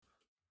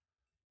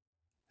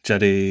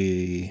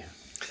Jetty.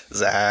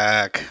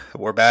 Zach,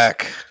 we're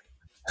back.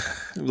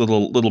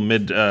 Little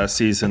mid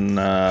season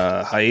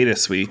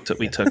hiatus we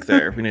took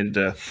there. We needed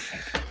to,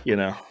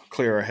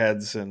 clear our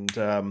heads and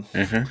you know,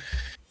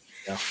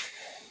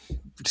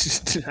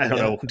 I don't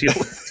know, deal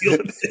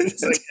with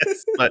things, I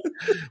guess. But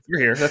we're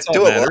here. That's all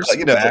Do that a lot, matters.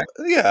 We're back.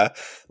 yeah.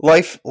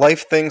 Life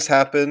things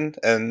happen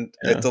and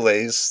it Yeah.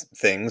 delays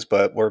things,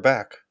 but we're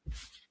back.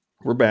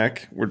 We're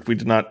back. We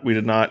did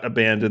not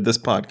abandon this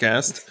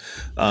podcast.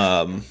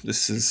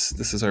 This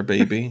is our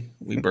baby.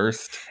 We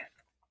birthed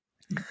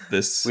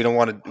this We don't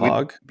want to.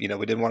 hog. We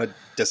didn't want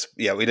to.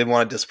 We didn't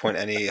want to disappoint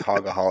any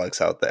hogaholics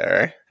out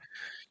there.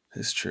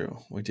 It's true.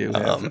 We do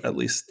have Um, at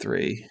least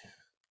 3.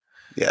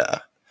 yeah.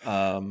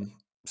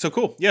 So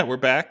cool. Yeah, we're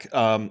back.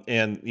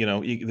 And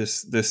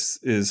this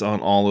is on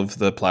all of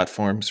the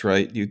platforms,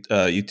 right?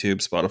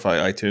 YouTube,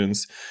 Spotify,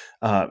 iTunes,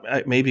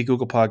 maybe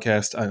Google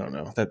Podcast. I don't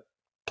know. That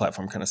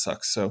platform kind of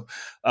sucks. So,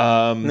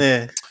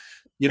 Nah.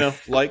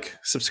 like,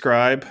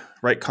 subscribe,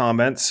 write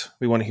comments.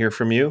 We want to hear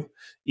from you.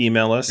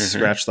 Email us,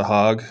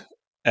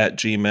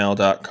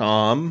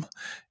 scratchthehog@gmail.com.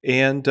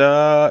 And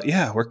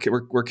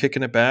we're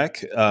kicking it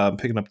back,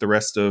 picking up the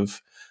rest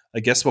of, I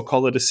guess we'll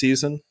call it a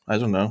season. I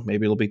don't know.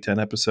 Maybe it'll be 10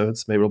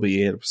 episodes. Maybe it'll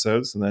be 8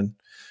 episodes. And then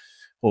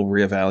we'll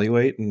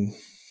reevaluate and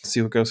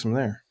see what goes from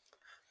there.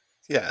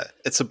 Yeah,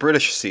 it's a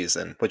British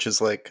season, which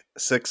is like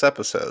 6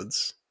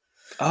 episodes.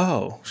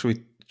 Oh,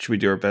 should we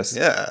do our best?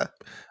 Yeah.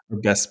 Our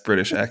best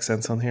British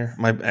accents on here.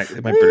 My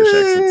British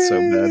accent's so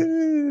bad.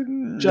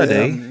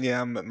 Juddy.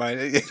 Yeah,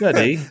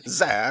 Juddy.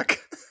 Zach.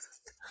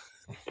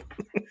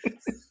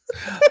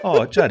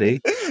 Oh,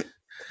 Juddy.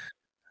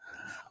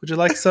 Would you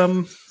like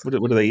some? What do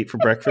they eat for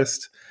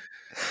breakfast?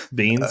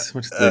 Beans?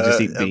 They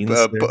just eat beans?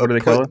 What do they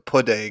call it?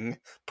 Pudding.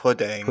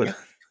 Pudding. You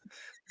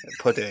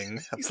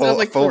sound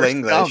like Full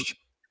Forrest Gump. English.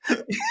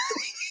 You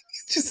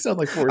just sound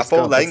like Forrest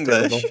Full Gump.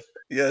 English.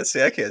 Yeah,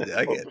 see, I can't.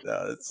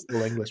 No,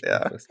 full English. Yeah.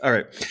 Breakfast. All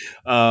right.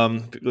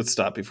 Let's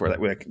stop before that.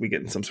 We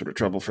get in some sort of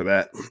trouble for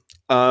that.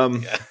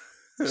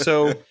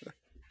 So,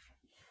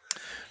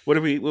 what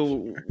do we?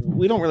 Well,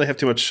 we don't really have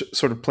too much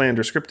sort of planned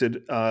or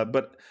scripted,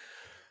 but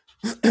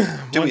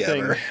do we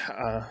ever?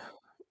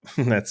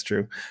 That's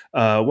true.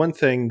 One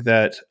thing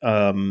that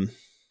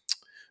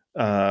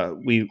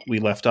we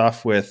left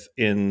off with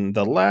in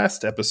the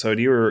last episode,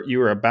 you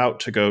were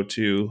about to go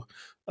to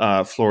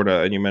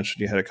Florida, and you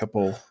mentioned you had a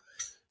couple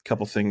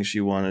things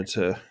you wanted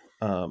to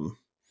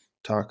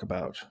talk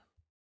about.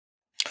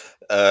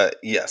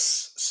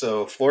 Yes.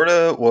 So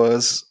Florida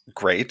was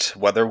great.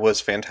 Weather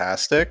was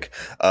fantastic.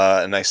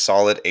 A nice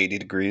solid 80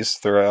 degrees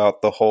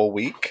throughout the whole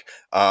week.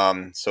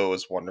 So it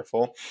was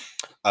wonderful.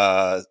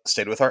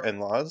 Stayed with our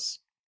in-laws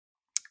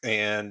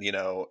and,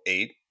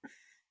 ate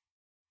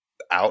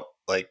out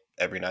like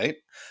every night.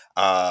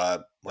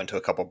 Went to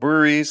a couple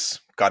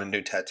breweries, got a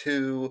new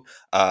tattoo.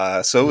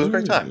 So it was a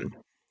great time.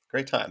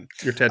 Great time.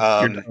 Your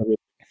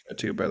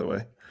tattoo, by the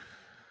way.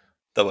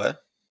 The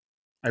what?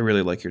 I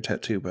really like your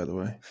tattoo, by the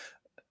way.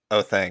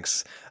 Oh,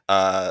 thanks.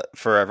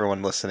 For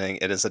everyone listening,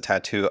 it is a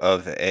tattoo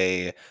of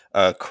a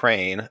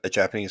crane, a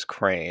Japanese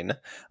crane,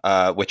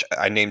 which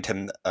I named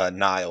him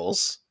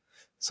Niles.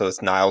 So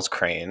it's Niles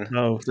Crane.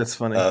 Oh, that's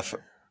funny.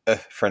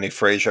 For any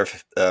Frasier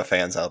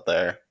fans out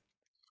there.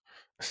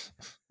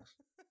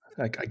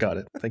 I got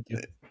it. Thank you.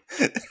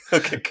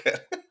 Okay, good.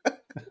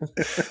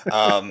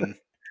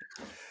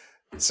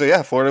 So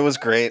yeah, Florida was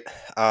great.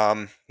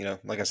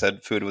 Like I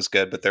said, food was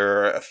good, but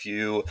there are a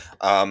few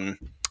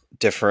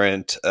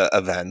different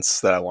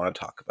events that I want to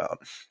talk about.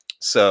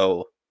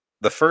 So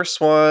the first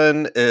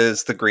one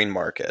is the Green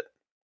Market.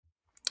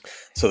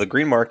 So the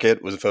Green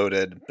Market was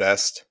voted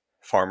best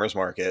farmers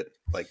market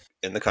like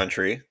in the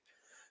country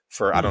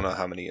for I don't know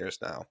how many years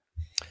now,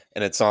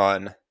 and it's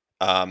on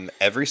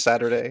every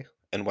Saturday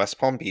in West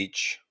Palm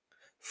Beach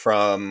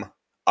from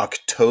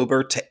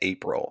October to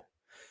April,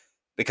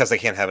 because they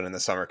can't have it in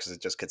the summer because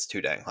it just gets too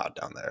dang hot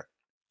down there.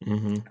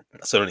 Mm-hmm.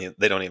 So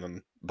they don't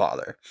even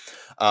bother.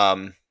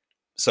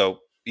 So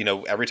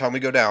every time we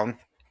go down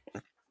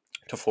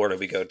to Florida,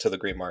 we go to the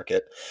Green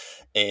Market,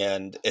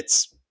 and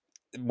it's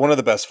one of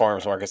the best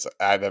farmers markets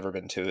I've ever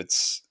been to.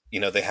 It's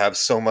they have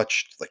so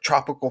much like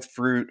tropical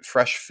fruit,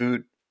 fresh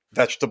food,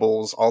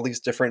 vegetables, all these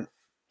different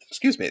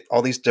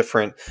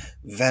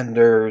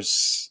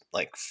vendors,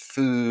 like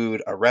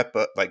food,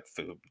 arepas.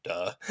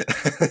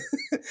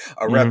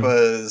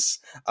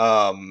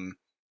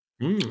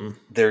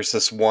 There's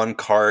this one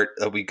cart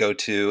that we go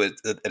to,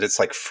 and it's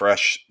like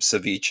fresh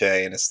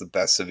ceviche, and it's the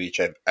best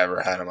ceviche I've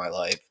ever had in my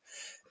life.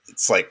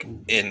 It's like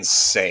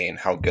insane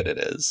how good it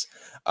is.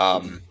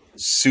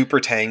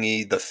 Super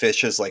tangy. The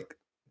fish is like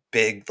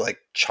big, like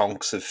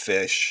chunks of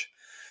fish,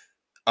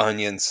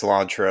 onion,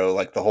 cilantro,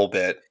 like the whole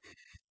bit.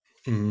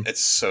 Mm-hmm.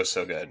 It's so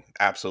good.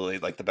 Absolutely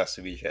like the best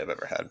ceviche I've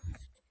ever had.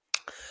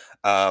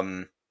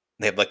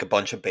 They have like a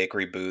bunch of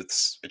bakery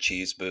booths, a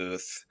cheese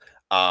booth,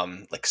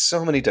 like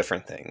so many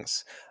different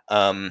things.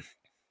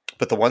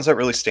 But the ones that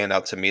really stand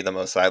out to me the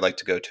most that I like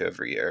to go to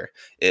every year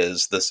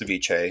is the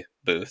ceviche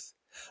booth.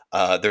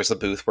 There's a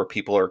booth where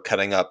people are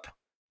cutting up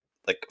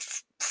like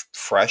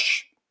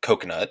fresh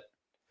coconut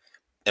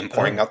and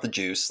pouring Oh, out the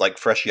juice, like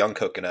fresh young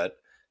coconut,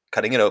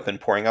 cutting it open,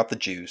 pouring out the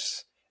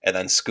juice, and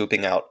then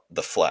scooping out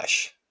the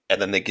flesh.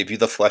 And then they give you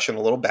the flesh in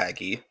a little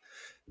baggie,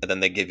 and then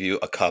they give you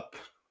a cup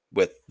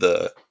with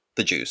the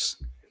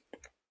juice.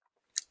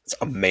 It's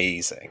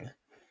amazing.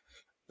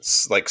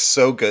 It's like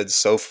so good,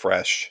 so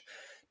fresh.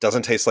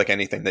 Doesn't taste like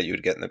anything that you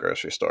would get in the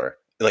grocery store.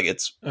 Like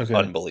it's okay.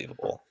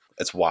 unbelievable.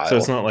 It's So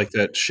it's wild. not like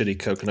that shitty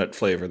coconut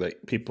flavor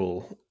that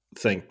people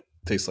think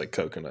tastes like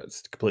coconut.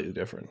 It's completely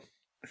different.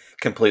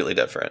 Completely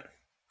different.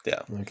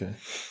 Yeah. Okay.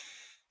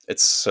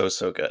 It's so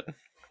so good.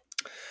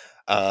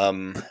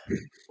 Um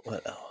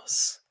what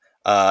else?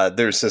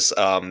 There's this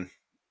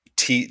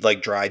tea,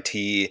 like dry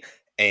tea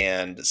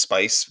and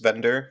spice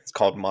vendor. It's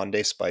called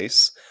Monday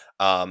Spice.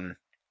 Um,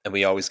 and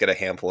we always get a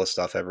handful of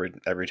stuff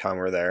every time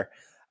we're there,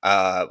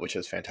 which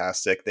is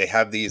fantastic. They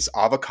have these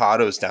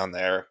avocados down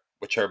there,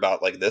 which are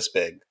about like this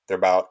big. They're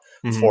about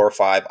Hmm. 4 or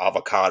 5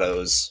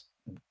 avocados,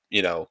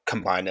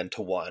 combined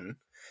into one.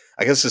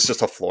 I guess it's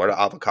just a Florida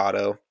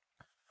avocado.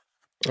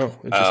 Oh,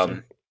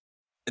 interesting.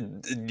 Um,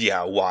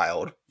 yeah,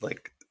 wild.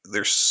 Like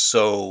they're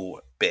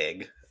so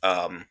big,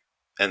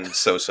 and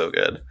so so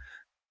good.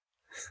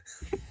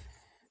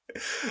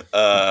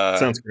 Uh,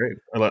 Sounds great.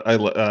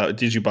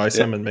 Did you buy yeah.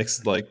 some and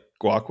mix like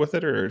guac with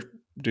it, or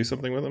do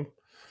something with them?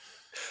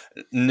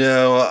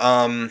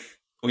 No,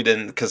 we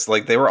didn't because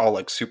like they were all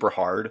like super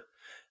hard,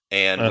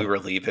 and we Oh, were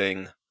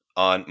leaving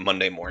on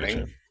Monday gotcha,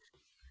 morning.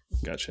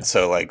 gotcha.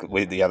 So like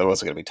there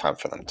wasn't gonna be time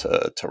for them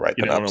to You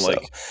ripen didn't want up. to So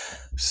like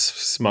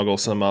smuggle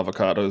some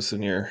avocados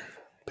in your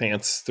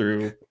pants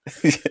through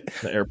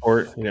the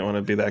airport. You didn't want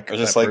to be or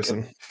just that like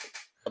person.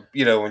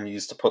 when you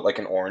used to put like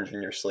an orange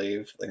in your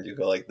sleeve and you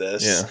go like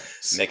this,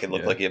 Yeah, make it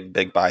look yeah. like you have a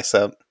big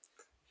bicep.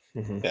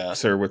 Yeah,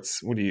 Sir, what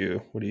do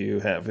you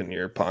have in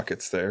your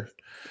pockets there?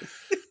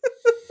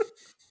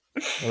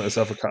 Are those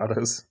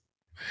avocados?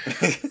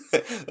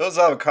 those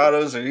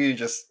avocados are you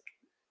just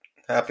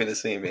happy to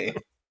see me?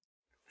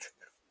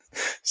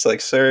 It's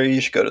like, sir,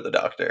 you should go to the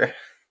doctor.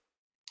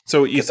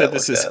 So you Get said that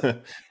this looked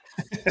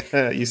is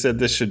at. you said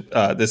this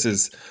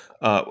is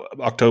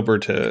October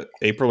to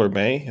April or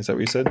May. Is that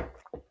what you said?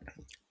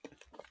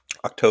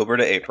 October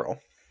to April.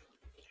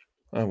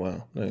 Oh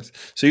wow, nice.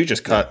 So you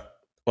just Yeah. caught.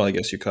 Well, I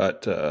guess you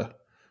caught.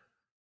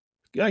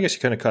 Yeah, I guess you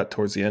kind of caught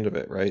towards the end of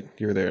it, right?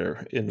 You were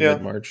there in the Yeah.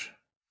 mid March.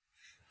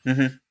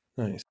 Hmm.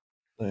 Nice,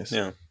 nice.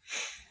 Yeah.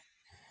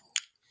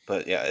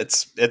 But yeah,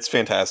 it's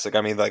fantastic.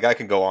 I mean, like I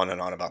can go on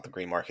and on about the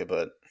green market,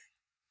 but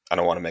I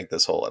don't want to make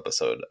this whole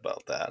episode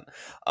about that.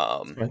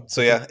 It's fine. It's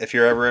So okay. yeah, if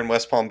you're ever in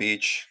West Palm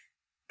Beach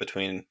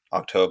between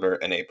October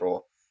and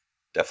April,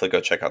 definitely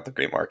go check out the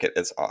green market.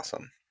 It's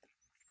awesome.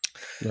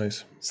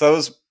 Nice. So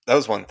that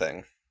was one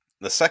thing.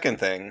 The second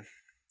thing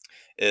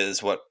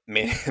is what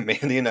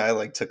Mandy and I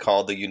like to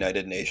call the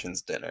United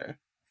Nations dinner.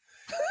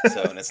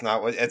 So, and it's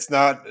not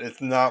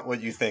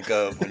what you think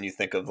of when you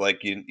think of like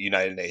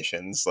United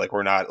Nations. Like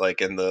we're not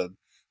like in the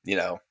you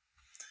know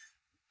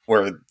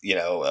where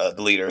the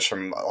leaders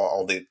from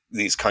all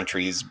these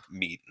countries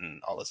meet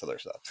and all this other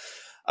stuff.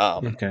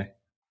 Um, Okay.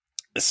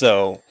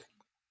 so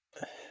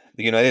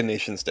the United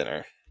Nations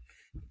dinner.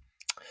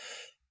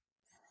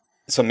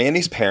 So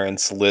Mandy's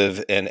parents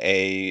live in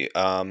a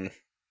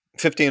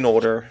 50 and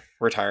older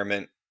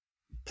retirement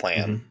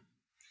plan,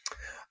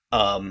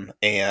 Hmm.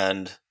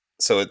 and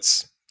so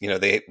it's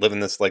they live in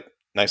this like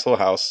nice little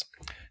house.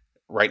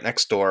 Right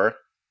next door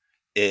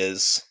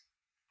is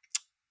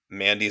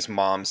Mandy's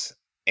mom's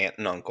aunt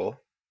and uncle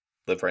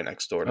live right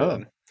next door to Oh,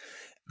 them,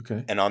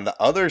 okay. and on the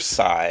other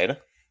side,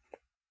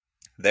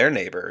 their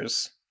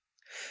neighbors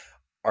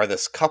are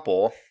this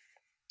couple.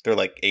 They're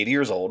like 80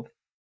 years old,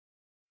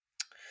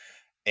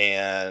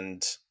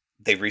 and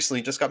they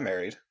recently just got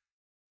married.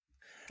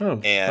 Oh,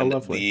 how And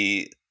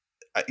lovely.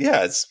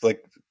 yeah, it's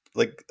like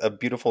a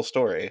beautiful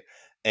story.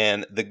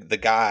 And the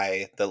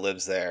guy that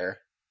lives there,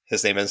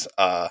 his name is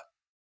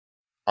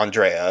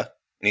Andrea,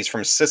 and he's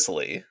from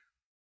Sicily.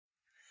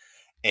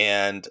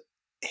 And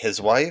his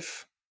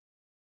wife,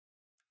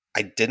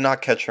 I did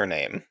not catch her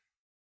name,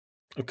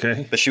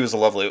 Okay. but she was a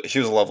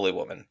lovely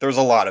woman. There was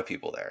a lot of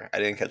people there. I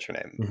didn't catch her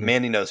name. Hmm.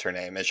 Mandy knows her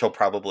name, and she'll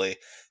probably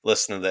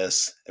listen to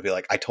this and be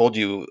like, "I told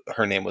you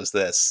her name was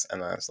this,"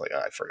 and I was like, oh,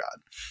 "I forgot."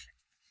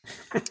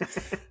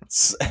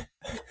 S-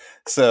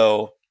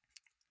 So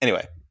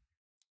anyway,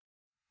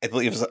 I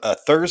believe it was a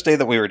Thursday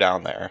that we were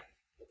down there.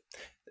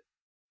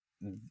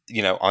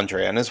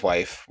 Andrea and his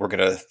wife were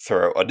gonna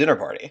throw a dinner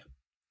party,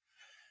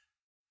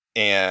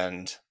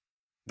 and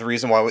the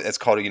reason why it's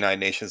called a United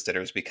Nations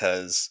dinner is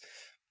because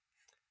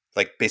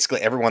like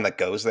basically everyone that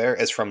goes there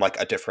is from like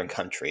a different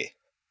country.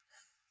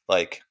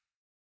 Like,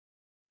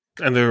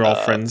 And they're all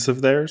uh, friends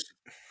of theirs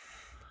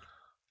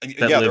that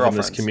yeah, they're live all in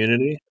this friends.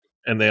 community,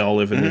 and they all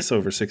live in Hmm. this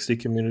over 60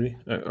 community,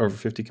 over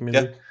 50 Yeah,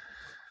 community. Oh,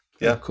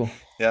 yeah, cool.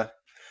 yeah.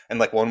 And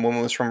like one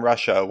woman was from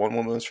Russia, one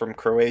woman was from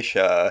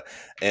Croatia,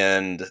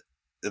 and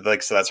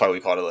like so that's why we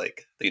called it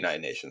like the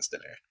United Nations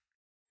dinner.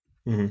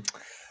 Hmm.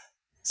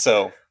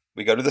 So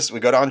we go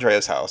to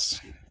Andrea's house,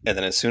 and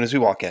then as soon as we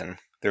walk in,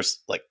 there's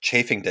like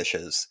chafing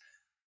dishes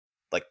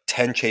like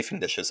 10 chafing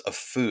dishes of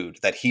food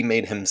that he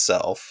made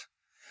himself,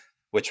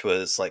 which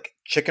was like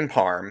chicken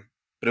parm,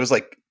 but it was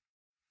like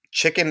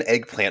chicken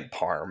eggplant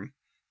parm.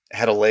 It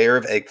had a layer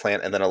of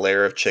eggplant and then a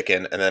layer of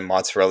chicken and then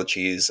mozzarella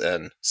cheese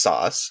and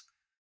sauce.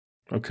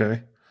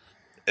 Okay.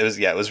 It was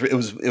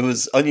it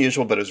was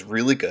unusual, but it was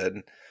really good.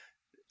 Mm-hmm.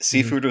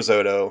 Seafood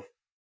risotto,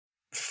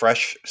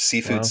 fresh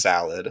seafood Wow.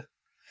 salad,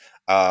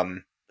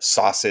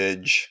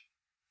 sausage.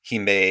 He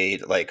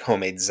made like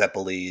homemade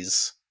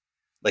zeppelis.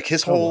 Like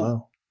his Oh whole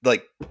wow.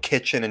 like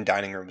kitchen and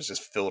dining room was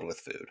just filled with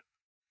food.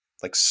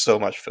 Like so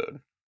much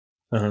food.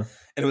 Uh-huh.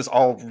 And it was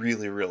all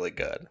really really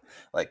good.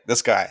 Like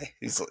this guy,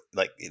 he's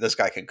like this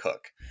guy can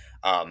cook.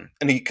 And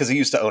he because he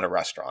used to own a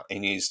restaurant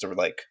and he used to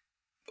like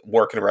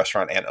work in a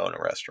restaurant and own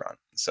a restaurant.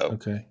 So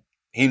Okay.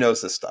 he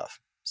knows this stuff.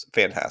 It's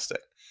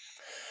fantastic.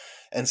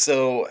 And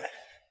so,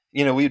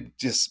 we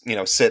just,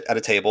 sit at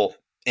a table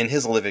in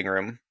his living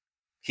room.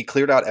 He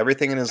cleared out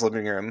everything in his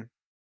living room,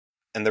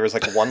 and there was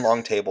like one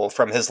long table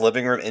from his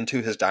living room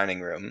into his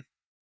dining room.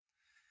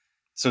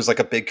 So it was like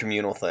a big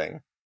communal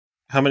thing.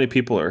 How many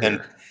people are And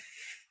here?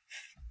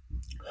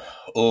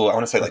 oh, I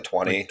want to say like Like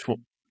 20,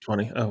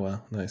 20. Oh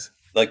wow, nice.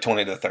 like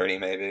 20 to 30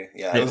 maybe.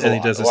 Yeah, it Yeah, was a and he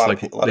lot. does A this lot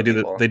of like a lot of they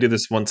people. do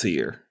this once a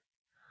year,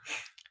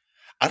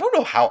 I don't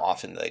know how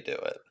often they do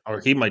it. or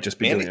he might just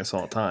be doing Mandy, this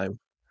all the time.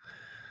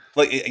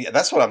 like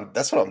that's what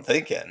I'm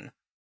thinking.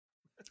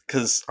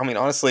 Cuz I mean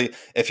honestly,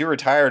 if you're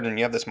retired and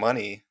you have this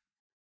money,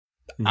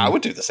 I Hmm.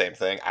 would do the same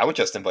thing. I would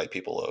just invite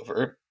people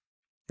over.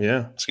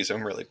 Yeah, Excuse me,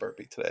 I'm really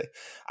burpy today.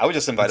 I would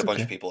just invite that's a bunch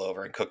of okay. people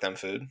over and cook them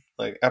food.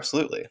 Like,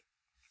 absolutely.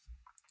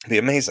 It'd be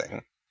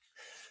amazing.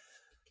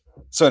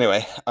 So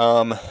anyway,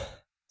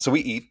 so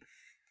we eat.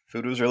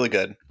 Food was really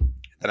good.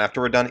 Then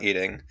after we're done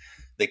eating,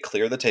 they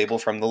clear the table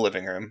from the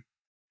living room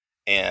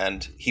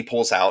and he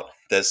pulls out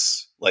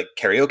this like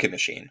karaoke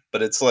machine,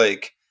 but it's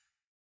like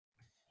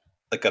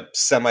a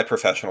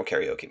semi-professional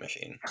karaoke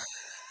machine.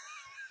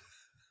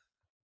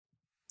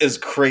 It's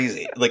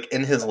crazy. Like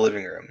in his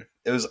living room.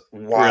 It was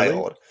Really?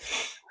 wild.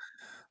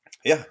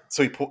 Yeah.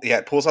 So he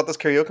pulls out this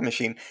karaoke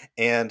machine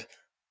and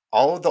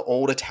all of the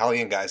old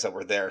Italian guys that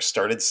were there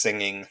started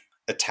singing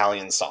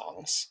Italian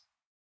songs.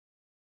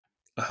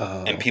 And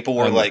Oh, people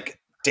were I'm like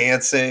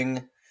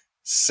dancing,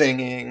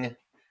 singing,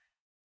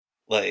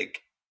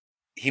 like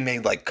he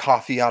made like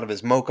coffee out of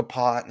his mocha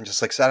pot and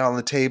just like sat on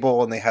the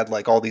table and they had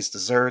like all these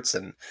desserts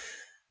and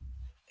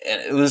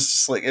it was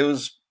just like it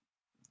was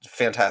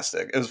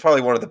fantastic. It was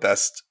probably one of the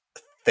best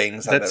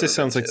things I've that ever just been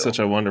sounds like to. such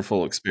a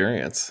wonderful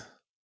experience.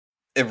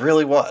 It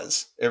really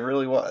was. It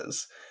really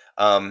was.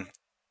 Um,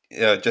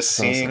 just That's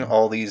seeing awesome.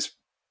 all these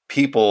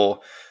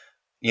people,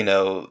 you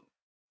know,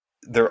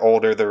 they're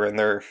older, they're in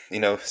their,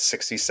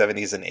 60s,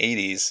 70s, and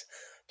 80s,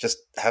 just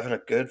having a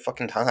good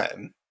fucking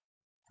time.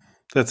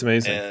 That's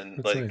amazing. And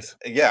That's like, nice.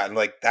 yeah, and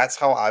like that's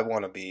how I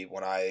want to be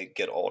when I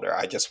get older.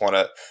 I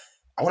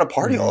want to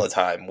party all Hmm. the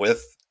time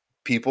with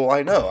people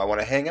I know. I want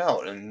to hang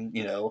out and,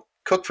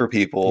 cook for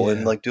people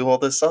and Yeah. like do all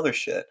this other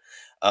shit.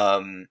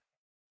 Um,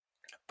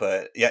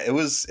 but yeah, it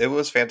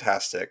was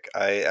fantastic.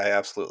 I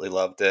absolutely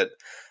loved it.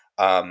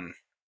 Um,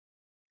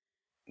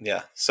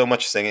 yeah, so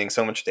much singing,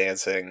 so much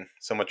dancing,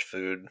 so much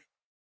food.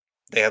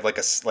 They had like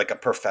a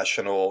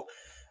professional.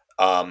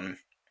 Um,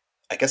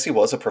 I guess he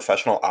was a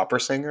professional opera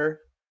singer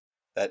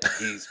that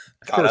he's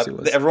Of got course he up.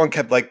 was. Everyone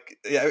kept like,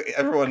 yeah,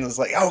 everyone was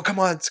like, "Oh, come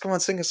on,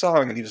 sing a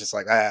song," and he was just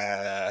like,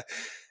 ah.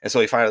 And so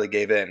he finally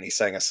gave in. He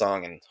sang a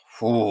song, and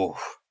whew,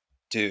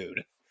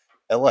 dude,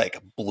 it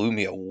like blew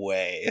me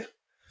away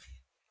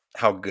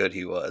how good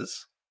he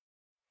was.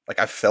 Like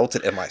I felt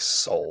it in my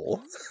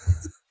soul.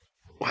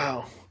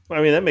 Wow.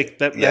 I mean,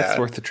 that's Yeah.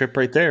 worth the trip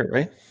right there,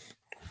 right?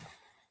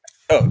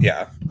 Oh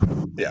yeah.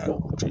 Yeah.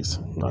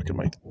 Jeez, knocking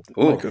my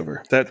Ooh, mic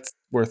over. That's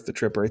worth the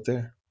trip right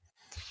there.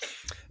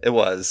 it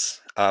was.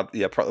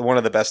 Yeah, probably one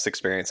of the best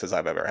experiences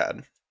I've ever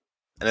had.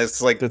 And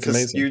it's like That's because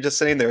amazing. you're just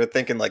sitting there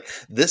thinking like,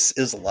 this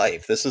is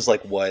life. This is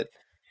like what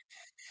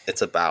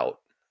it's about.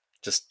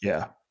 Just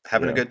Yeah.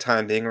 having a Yeah. good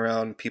time, being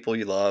around people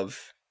you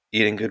love,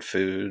 eating good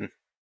food.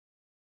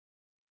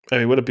 I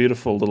mean, what a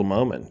beautiful little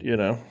moment, you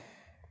know.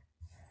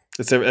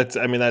 It's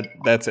I mean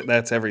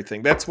that's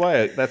everything. That's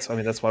why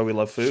we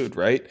love food,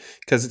 right?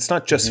 Because it's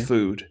not just Hmm.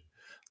 food.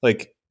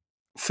 Like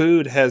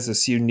food has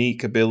this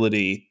unique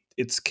ability.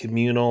 It's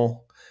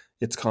communal,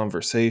 it's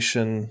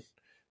conversation,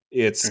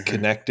 it's Hmm.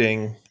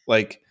 connecting.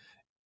 Like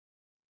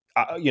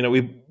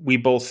we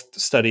both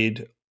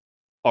studied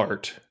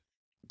art,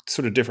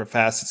 sort of different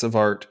facets of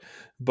art,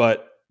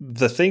 but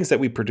the things that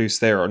we produce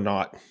there are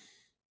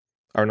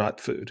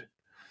not food.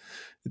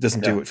 It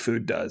doesn't do Yeah. what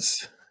food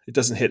does. It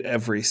doesn't hit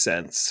every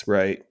sense,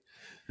 right?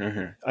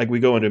 Hmm. Like we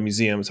go into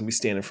museums and we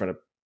stand in front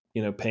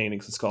of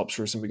paintings and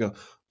sculptures and we go,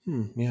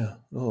 yeah,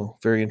 oh,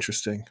 very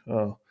interesting.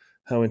 Oh,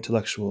 how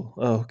intellectual.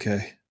 Oh,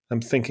 okay,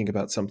 I'm thinking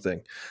about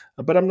something,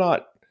 but I'm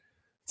not.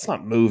 It's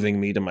not moving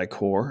me to my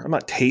core. I'm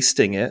not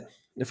tasting it.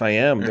 If I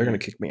am, they're going Hmm.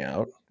 to kick me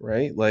out,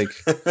 right? Like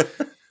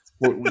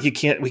we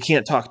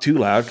can't talk too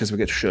loud because we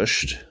get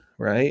shushed,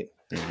 right?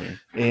 Hmm.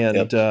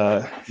 And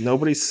Yep.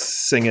 nobody's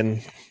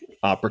singing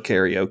opera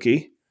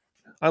karaoke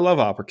I love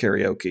opera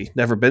karaoke.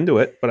 Never been to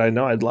it, but I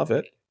know I'd love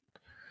it.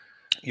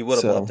 You would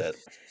have So loved it.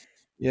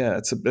 yeah,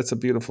 it's a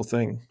beautiful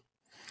thing.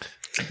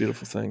 It's a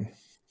beautiful thing.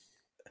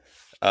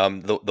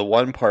 The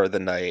one part of the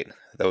night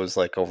that was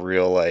like a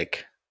real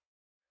like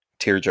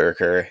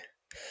tearjerker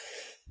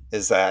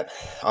is that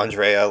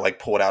Andrea like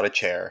pulled out a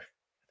chair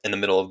in the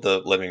middle of the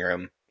living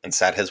room and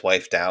sat his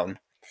wife down,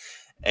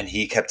 and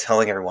he kept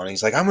telling everyone,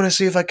 he's like, I'm gonna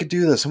see if I could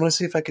do this. I'm gonna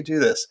see if I could do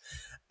this.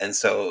 And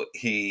so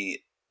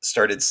he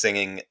started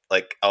singing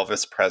like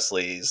Elvis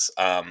Presley's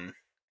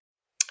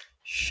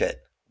shit.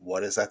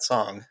 What is that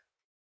song?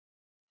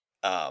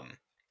 Um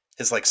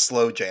his like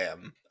slow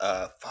jam.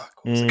 Fuck,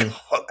 what was it Mm,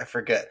 called? I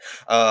forget.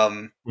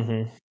 Um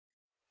hmm.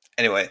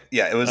 anyway,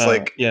 yeah, it was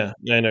like, Yeah,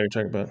 I know what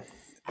you're talking about.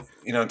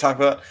 you know what I'm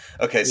talking about?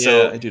 Okay,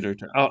 Yeah, so I do know.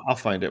 I'll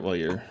find it while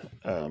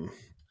um,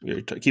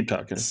 keep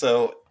talking.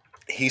 so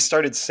he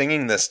started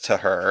singing this to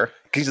her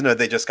because, you know,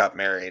 they just got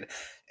married,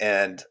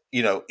 and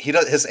you know he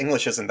does, his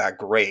English isn't that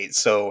great,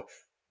 so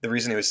the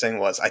reason he was saying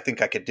was, I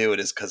think I could do it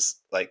is because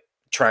like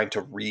trying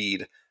to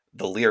read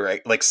the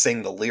lyric, like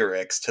sing the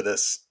lyrics to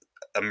this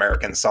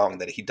American song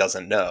that he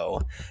doesn't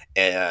know.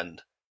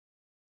 And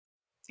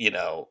you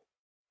know,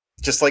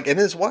 just like in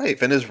his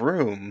wife in his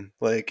room,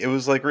 like it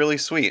was like really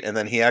sweet. And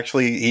then he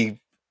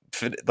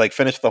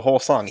finished the whole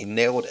song. He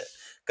nailed it,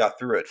 got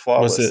through it Was it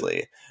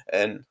flawlessly.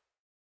 And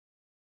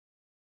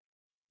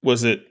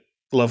was it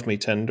Love Me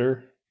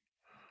Tender,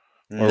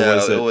 or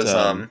no, it was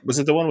was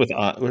it the one with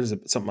what is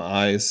it, something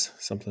eyes,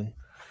 something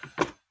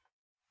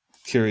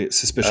curious,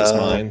 Suspicious uh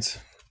Minds?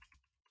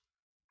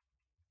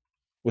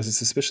 Was it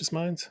Suspicious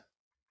Minds?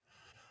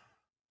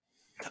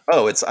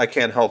 oh, it's I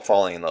Can't Help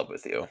Falling in Love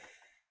with You.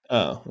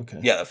 Oh, okay.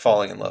 Yeah, the Yeah,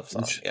 Falling in Love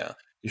song. Yeah,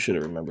 you should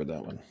have remembered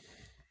that one.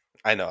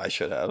 I know I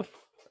should have.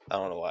 I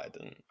don't know why I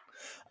didn't.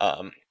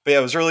 But yeah,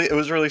 it was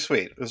really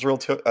sweet. It was a real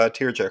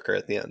tearjerker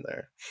at the end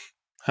there.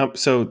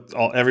 So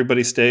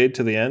everybody stayed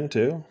to the end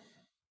too.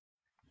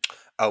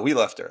 We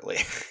left early.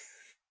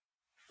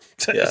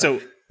 Yeah.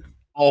 So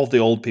all the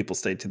old people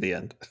stayed to the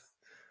end.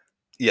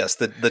 Yes,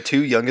 the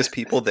two youngest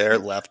people there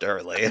left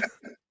early.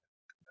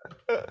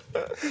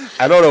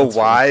 I don't know That's funny.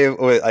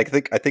 why. I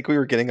think we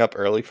were getting up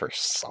early for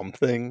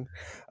something.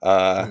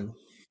 Uh, Mm,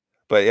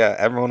 but yeah,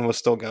 everyone was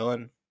still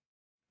going,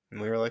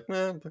 and we were like,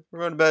 we're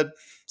going to bed.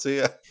 See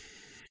ya.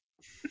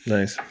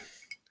 nice.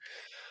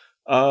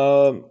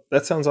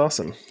 That sounds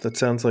awesome. That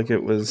sounds like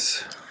it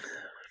was.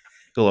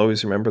 You'll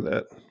always remember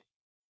that.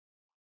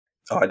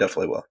 Oh, I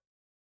definitely will,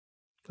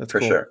 That's for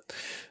cool. sure.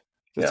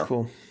 That's Yeah.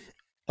 cool.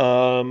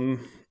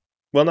 Um,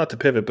 well, not to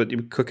pivot, but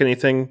you cook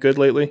anything good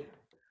lately?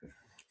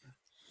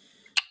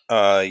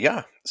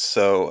 Yeah.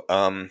 So,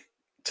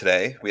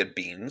 today we had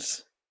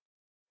beans.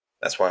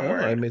 That's why I'm Oh, I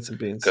wearing made some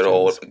beans good too.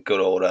 old, good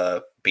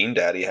old Bean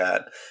Daddy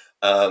hat.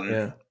 Um,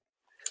 Yeah,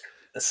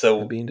 a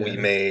so bean we daddy.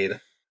 made.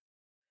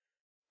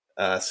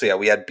 So yeah,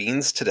 we had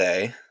beans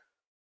today,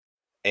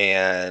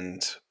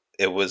 and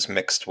it was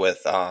mixed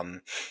with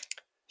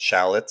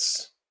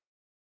shallots,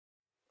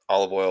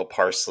 olive oil,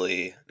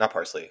 parsley, not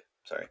parsley,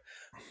 sorry,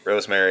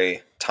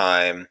 rosemary,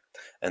 thyme,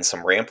 and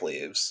some ramp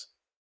leaves,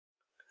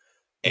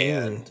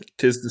 and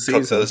 'Tis the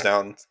cook those season.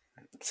 down.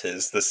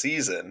 Tis the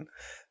season.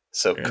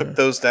 So cook Yeah.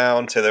 those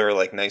down till they were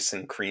like nice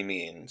and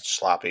creamy and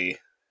sloppy,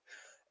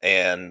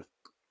 and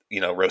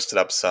roasted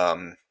up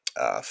some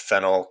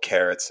fennel,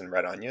 carrots, and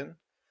red onion.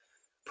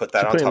 Put Did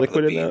that you on put any top of the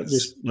liquid in that? beans.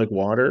 Just like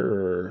water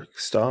or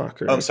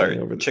stock or Oh, I'm anything sorry,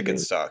 over the chicken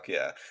beans? stock.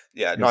 Yeah,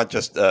 yeah, Chicken not stock.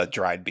 just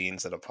dried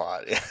beans in a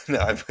pot. Yeah, no,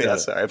 yeah, Got it.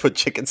 sorry, I put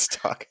chicken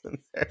stock in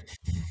there.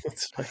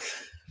 That's fine.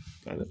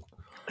 Got it.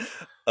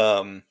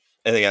 Um,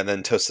 and yeah, and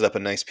then toasted up a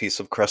nice piece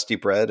of crusty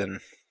bread and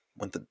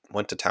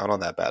went to town on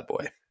that bad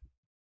boy.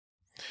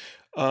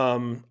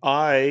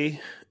 I,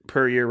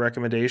 per your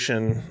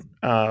recommendation,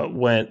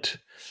 went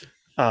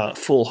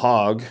full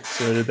hog.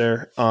 So I did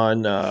there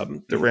on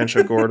the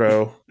Rancho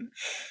Gordo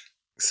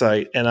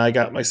site, and I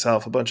got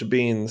myself a bunch of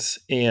beans,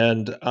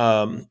 and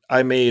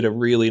I made a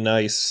really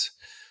nice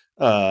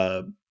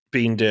uh,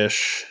 bean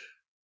dish.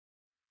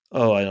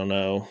 Oh, I don't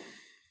know,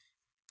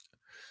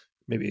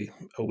 maybe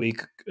a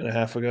week and a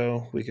half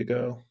ago, week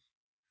ago.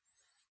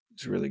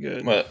 It's really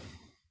good. But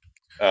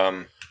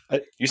um,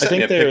 I you I sent me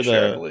think a they're picture,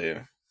 I the.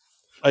 believe.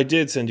 I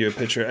did send you a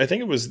picture. I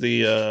think it was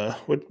the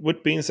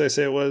what beans did I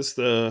say it was,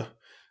 the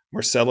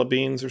Marcella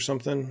beans or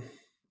something.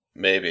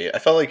 Maybe I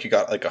felt like you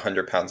got like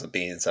 100 pounds of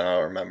beans, and I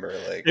don't remember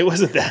It like.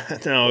 wasn't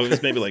that. No, it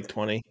was maybe like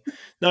 20.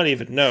 Not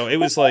even. No, it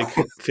was like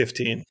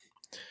 15.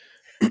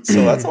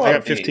 So that's a I lot got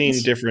of 15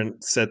 beans.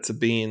 different sets of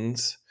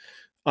beans.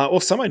 Well,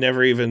 some I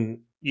never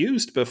even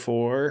used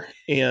before,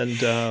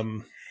 and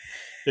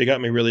they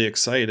got me really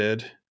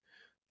excited.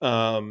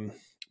 Um,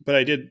 but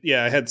I did,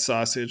 yeah, I had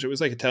sausage. It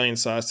was like Italian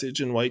sausage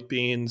and white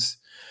beans,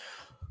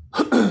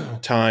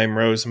 thyme,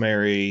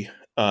 rosemary,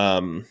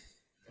 um,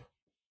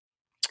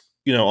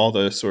 all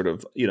the sort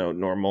of,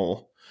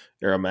 normal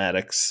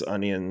aromatics,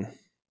 onion,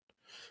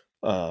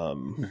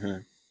 um, Hmm.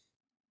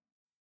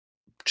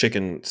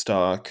 chicken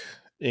stock,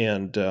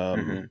 and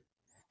Hmm.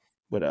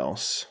 what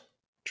else?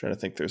 Trying to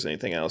think if there's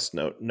anything else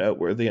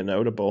noteworthy and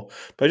notable.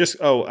 But I just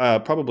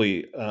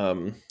probably I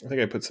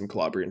think I put some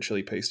Calabrian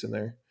chili paste in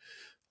there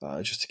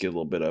just to get a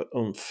little bit of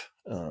oomph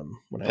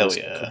when I Hell was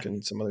yeah.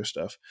 cooking some other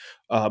stuff.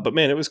 But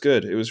man, it was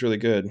good. It was really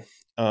good.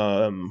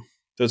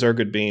 Those are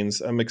good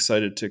beans. I'm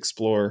excited to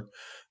explore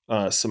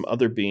some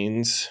other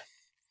beans.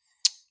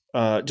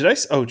 Did I?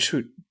 Oh,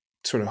 shoot!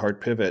 Sort of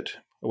hard pivot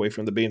away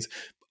from the beans.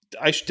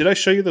 Did I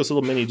show you those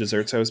little mini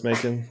desserts I was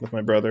making with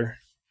my brother?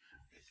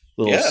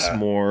 Little Yeah.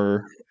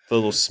 s'more,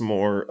 little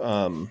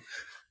s'more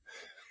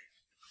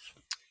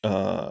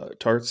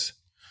tarts.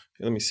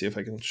 Let me see if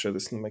I can show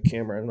this in my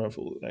camera. I don't know if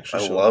it'll I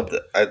actually show loved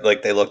up.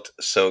 it. They looked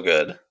so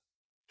good.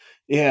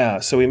 Yeah,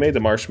 so we made the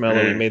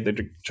marshmallow, we Mm. made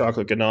the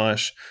chocolate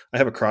ganache. I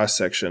have a cross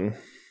section.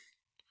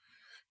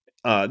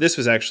 This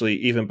was actually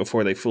even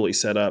before they fully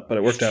set up, but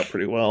it worked out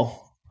pretty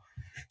well.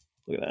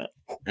 Look at that.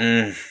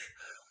 Mm.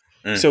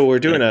 Mm. So we're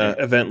doing Mm.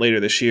 an event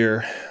later this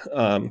year,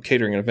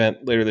 catering an event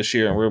later this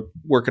year, and we're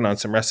working on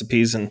some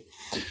recipes and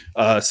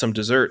some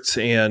desserts.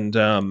 And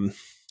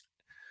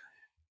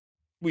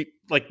we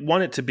like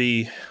want it to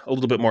be a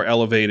little bit more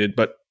elevated,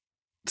 but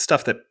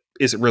stuff that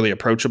isn't really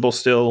approachable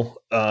still.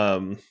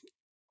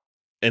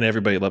 And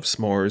everybody loves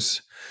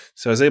s'mores.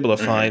 So I was able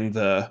to Mm. find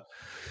the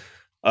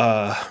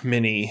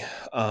mini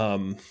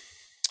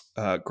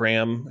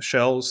graham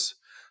shells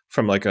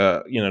from like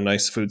a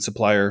nice food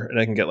supplier, and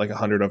I can get like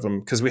 100 of them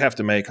because we have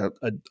to make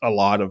a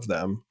lot of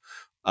them.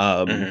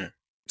 Um, Mm.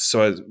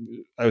 so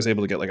I was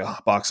able to get like a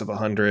box of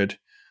 100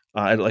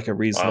 at like a Wow.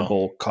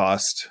 reasonable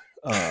cost,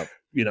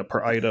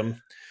 per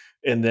item.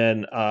 And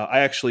then I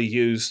actually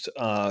used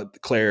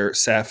Claire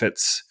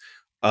Saffit's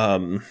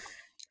um,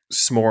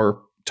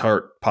 s'more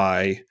tart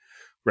pie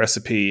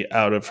recipe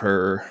out of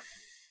her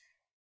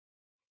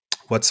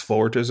What's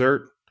for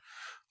Dessert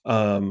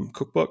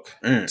cookbook.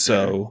 Mm. Mm.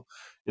 So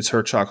it's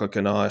her chocolate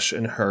ganache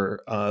and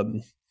her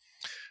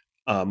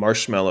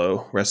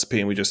marshmallow recipe,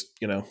 and we just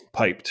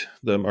piped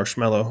the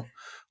marshmallow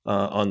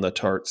on the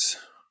tarts,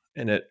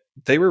 and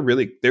they were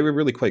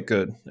really quite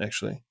good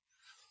actually.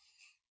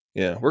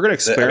 Yeah, we're gonna I mean,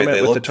 experiment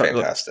they with the looked tart.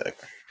 fantastic.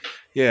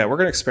 Yeah, we're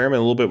gonna experiment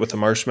a little bit with the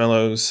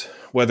marshmallows,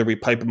 whether we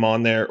pipe them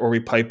on there or we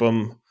pipe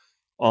them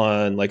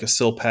on like a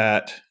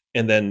silpat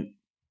and then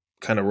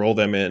kind of roll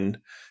them in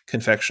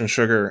confection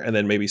sugar and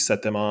then maybe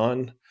set them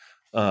on.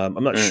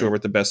 I'm not sure Mm.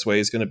 what the best way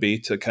is going to be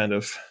to kind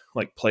of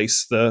like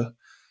place the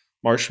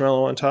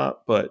marshmallow on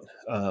top, but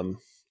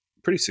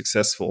pretty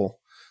successful.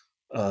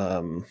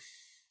 Um,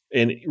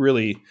 and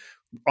really,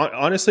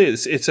 honestly,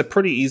 it's a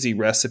pretty easy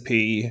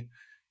recipe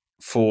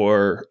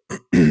for,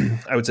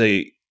 I would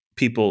say,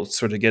 people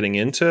sort of getting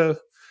into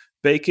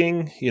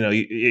baking.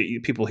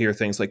 People hear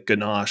things like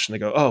ganache and they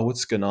go, "Oh,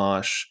 what's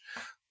ganache?"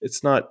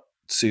 It's not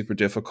super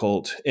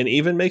difficult, and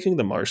even making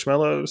the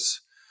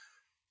marshmallows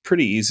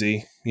pretty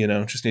easy.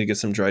 Just need to get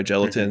some dry Mm-hmm.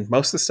 gelatin.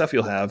 Most of the stuff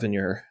you'll have in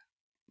your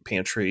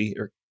pantry,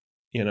 or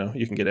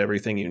you can get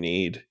everything you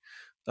need.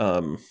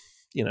 Um,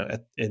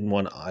 in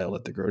one aisle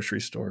at the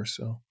grocery store.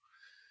 So,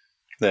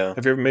 Yeah.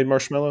 have you ever made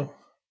marshmallow?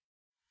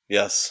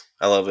 Yes.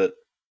 I love it.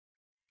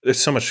 It's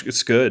so much.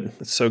 It's good.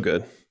 It's so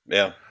good.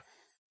 Yeah.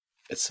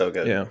 It's so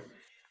good. Yeah,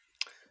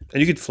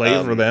 and you could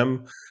flavor Um.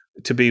 them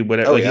to be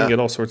whatever. Oh Like you can yeah. get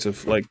all sorts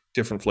of like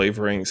different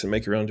flavorings and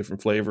make your own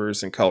different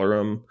flavors and color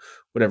them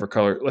whatever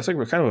color. It's like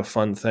kind of a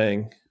fun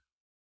thing.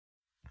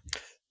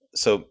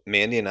 So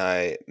Mandy and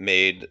I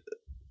made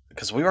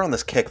because we were on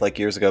this kick like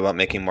years ago about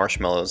making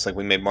marshmallows. Like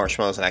we made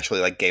marshmallows and actually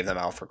like gave them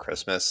out for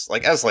Christmas,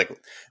 like as like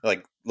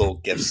little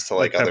gifts to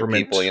Like like other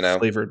peppermint people.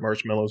 flavored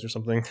marshmallows or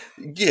something.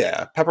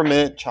 Yeah,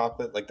 peppermint,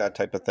 chocolate, like that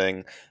type of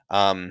thing.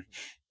 Um,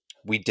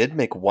 we did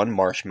make one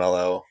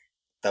marshmallow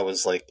that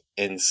was like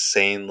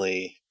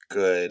insanely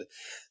good.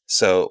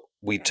 So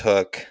we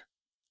took,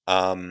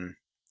 um,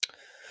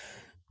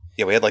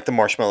 yeah, we had like the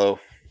marshmallow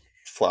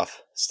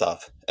fluff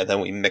stuff, and then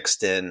we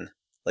mixed in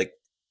like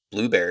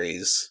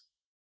blueberries,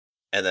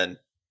 and then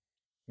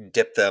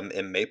dipped them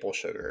in maple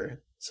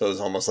sugar. So it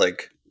was almost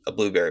like a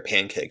blueberry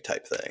pancake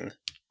type thing.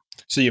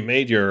 So you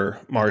made your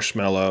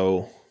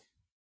marshmallow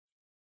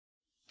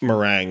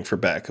meringue, for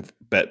lack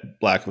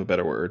of a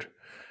better word,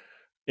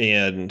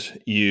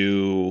 and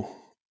you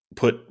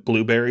put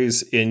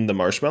blueberries in the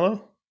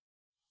marshmallow,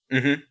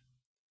 Mm-hmm.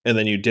 and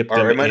then you dip Or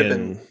them it might have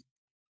been, in.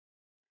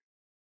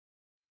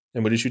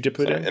 And what did you dip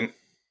it sorry,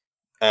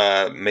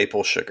 in?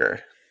 maple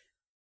sugar.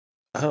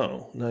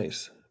 Oh,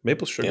 nice.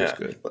 Maple sugar is Yeah.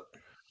 good.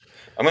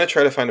 I'm gonna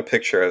try to find a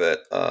picture of it,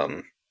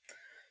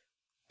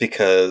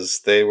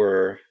 because they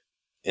were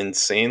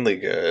insanely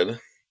good.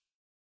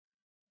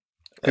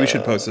 Maybe we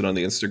should post it on Um,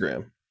 the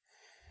Instagram.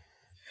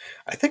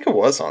 I think it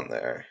was on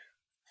there,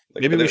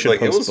 like, Maybe but we should it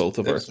post was both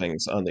of it our was.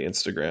 things on the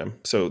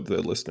Instagram so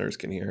the listeners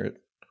can hear it.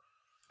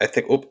 I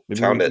think. Oh,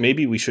 Maybe found it.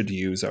 maybe we should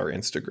use our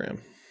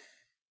Instagram.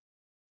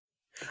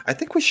 I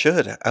think we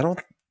should. I don't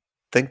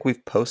think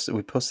we've posted.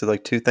 We posted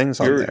like two things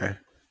on You're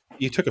there.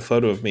 you took a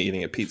photo of me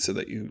eating a pizza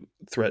that you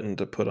threatened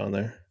to put on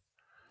there.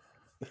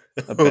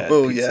 A bad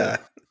Oh yeah.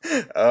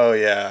 pizza. Oh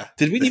yeah.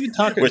 Did Which we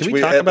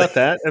we talk at about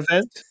that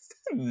event?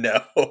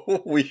 no,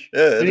 we We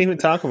didn't should. even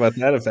talk about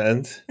that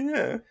event.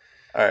 Yeah.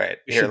 All right,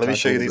 We here. should Let me talk a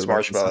show you little bit these about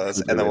the stuff marshmallows,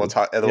 we're and then we'll doing.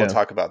 talk. And then we'll Yeah.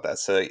 talk about that.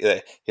 So yeah,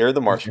 here are the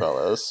Okay.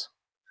 marshmallows.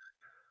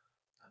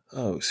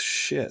 Oh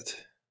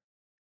shit.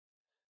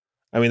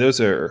 I mean,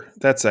 those are.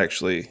 That's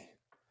actually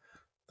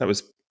that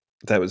was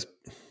that was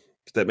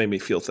that made me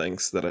feel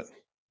things that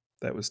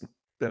was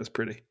that was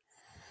pretty.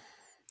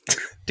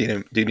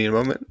 Do you need a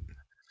moment?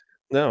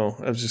 No,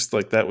 I was just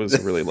like that was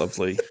a really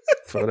lovely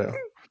photo.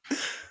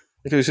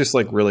 Like, it was just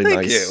like really Thank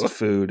nice you.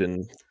 food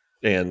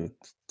and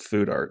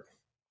food art.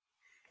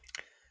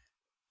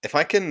 If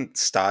I can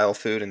style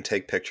food and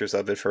take pictures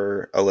of it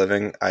for a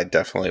living, I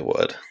definitely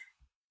would.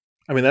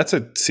 I mean, that's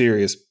a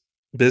serious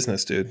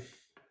business, dude.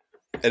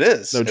 It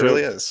is. No It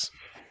really joke. is.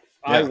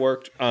 I Yeah.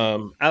 worked.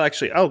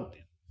 I'll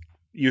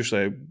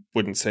usually I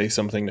wouldn't say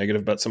something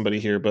negative about somebody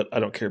here, but I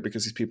don't care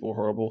because these people are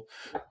horrible.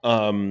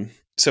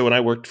 So when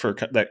I worked for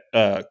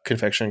that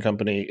confection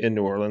company in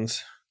New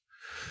Orleans,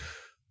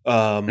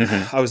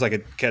 Hmm. I was like a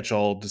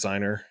catch-all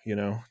designer,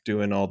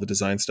 doing all the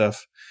design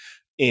stuff,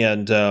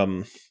 and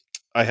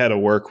I had to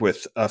work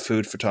with a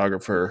food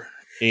photographer,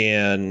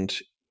 and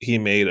he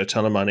made a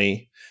ton of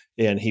money,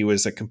 and he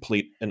was a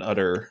complete and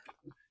utter,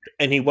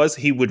 and he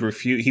would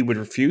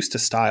refuse to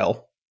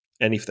style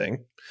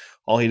anything.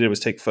 All he did was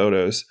take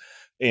photos,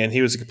 and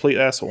he was a complete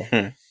asshole.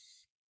 Hmm.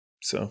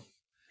 So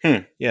Hmm.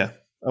 yeah,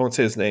 I won't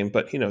say his name,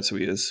 but he knows who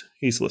he is.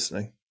 He's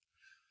listening.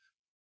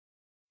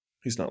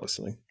 He's not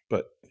listening,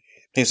 but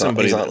He's not.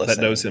 He's somebody not that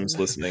knows him listening. is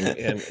listening,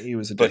 and he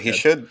was a But he dickhead.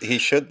 should. He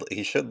should.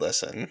 He should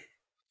listen,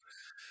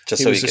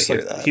 just He so was he could just hear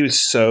like that. he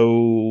was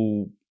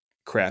so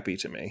crappy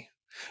to me.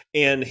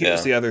 And here's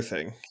Yeah. the other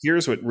thing.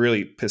 Here's what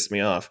really pissed me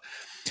off.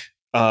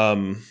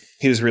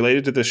 He was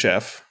related to the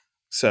chef,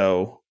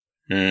 so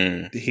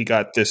Hmm. he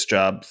got this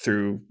job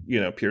through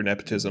pure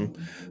nepotism.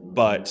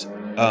 But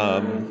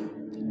um,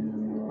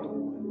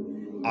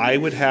 I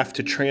would have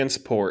to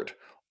transport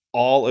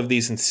all of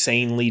these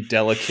insanely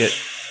delicate,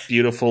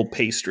 beautiful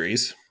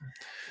pastries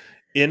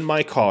in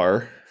my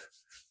car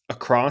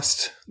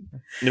across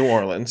New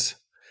Orleans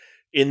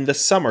in the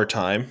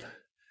summertime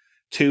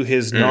to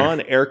his Hmm.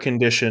 non-air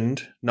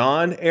conditioned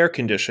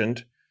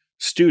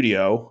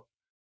studio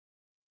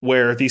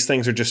where these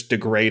things are just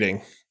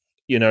degrading.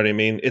 You know what I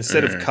mean?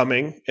 Instead of Hmm.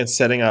 coming and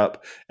setting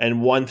up,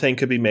 and one thing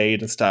could be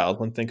made and styled,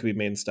 one thing could be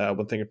made and styled,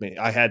 one thing could be made.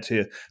 I had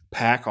to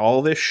pack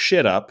all this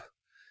shit up,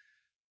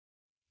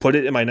 put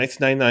it in my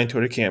 1999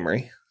 Toyota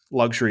Camry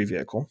luxury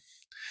vehicle,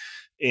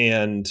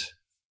 and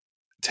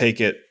take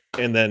it,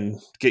 and then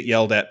get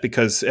yelled at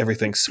because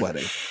everything's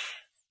sweating.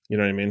 You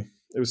know what I mean?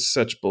 It was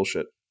such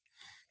bullshit.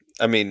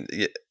 I mean,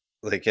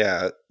 like,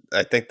 yeah,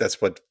 I think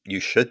that's what you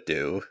should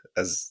do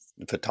as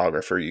a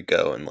photographer. You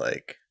go and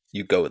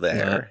you go Not,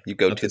 there, you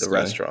go not to this the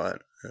guy.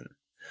 restaurant. And,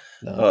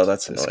 oh, Not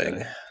that's this annoying.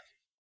 guy.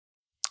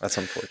 That's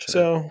unfortunate.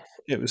 So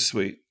it was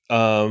sweet.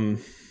 Yeah.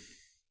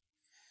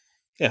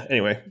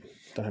 Anyway,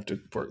 don't have to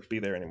be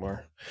there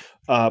anymore.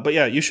 But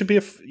yeah, you should be.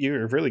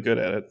 You're really good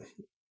at it.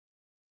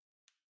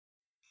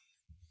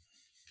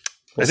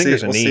 We'll I think see.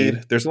 there's a We'll see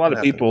need. There's a lot what of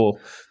happens. people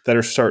that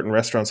are starting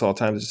restaurants all the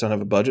time that just don't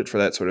have a budget for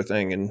that sort of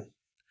thing, and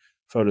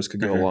photos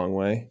could go a Hmm. long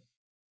way.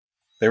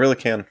 They really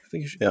can. I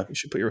think you should Yeah. you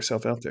should put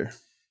yourself out there.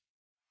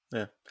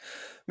 Yeah.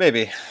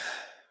 Maybe.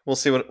 We'll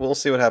see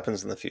what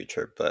happens in the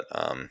future. But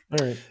All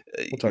right,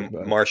 we'll talk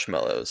about it.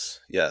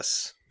 marshmallows.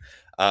 Yes.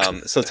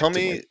 So tell Back to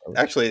me, marshmallows.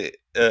 actually,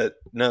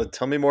 no,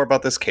 tell me more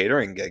about this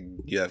catering gig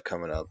you have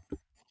coming up.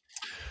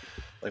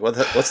 Like, what's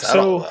that all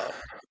So, about?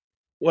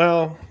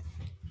 well,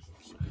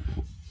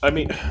 I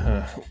mean,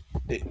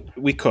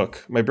 we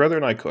cook. My brother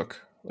and I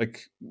cook.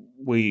 Like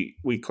we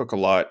cook a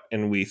lot,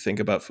 and we think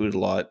about food a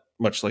lot,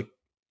 much like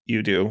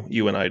you do,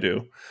 you and I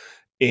do.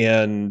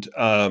 And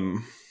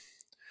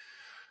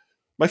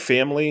my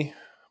family,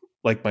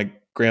 like my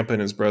grandpa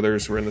and his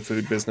brothers, were in the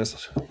food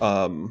business.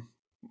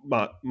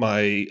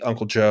 My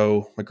uncle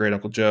Joe, my great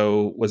uncle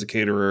Joe, was a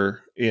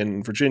caterer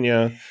in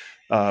Virginia.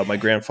 My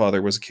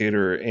grandfather was a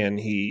caterer, and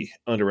he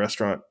owned a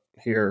restaurant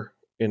here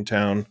in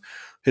town.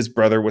 His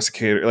brother was a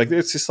caterer. Like,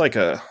 it's just like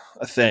a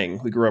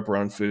thing. We grew up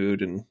around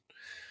food and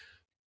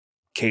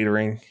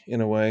catering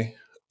in a way.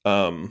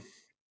 Um,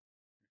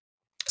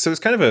 so it's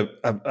kind of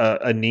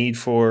a need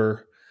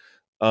for,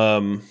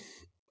 um,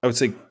 I would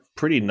say,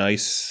 pretty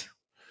nice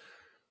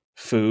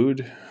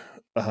food,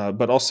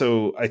 but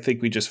also I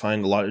think we just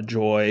find a lot of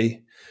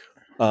joy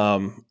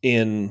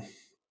in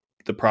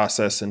the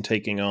process and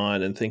taking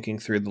on and thinking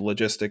through the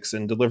logistics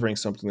and delivering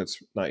something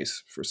that's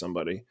nice for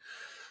somebody.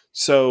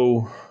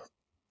 So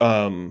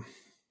um,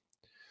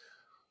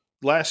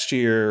 last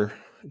year,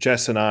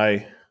 Jess and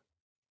I,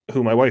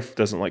 who my wife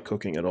doesn't like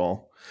cooking at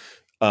all,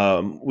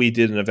 we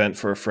did an event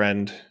for a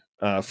friend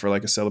for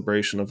like a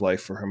celebration of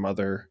life for her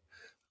mother,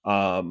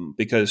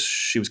 because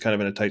she was kind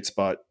of in a tight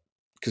spot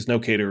because no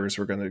caterers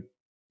were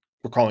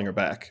calling her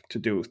back to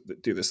do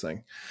this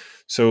thing.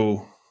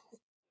 So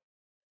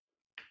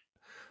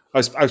I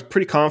was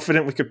pretty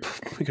confident we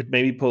could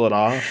maybe pull it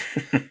off,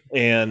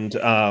 and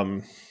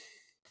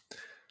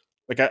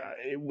like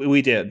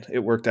we did. It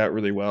worked out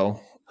really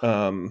well.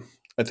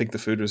 I think the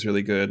food was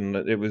really good, and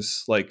it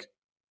was like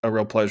a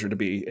real pleasure to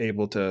be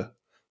able to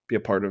be a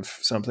part of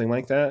something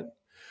like that,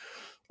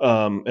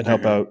 and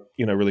help Mm-hmm. out,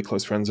 really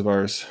close friends of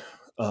ours.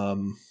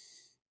 Um,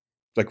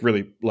 like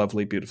really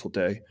lovely, beautiful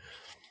day.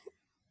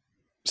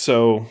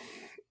 So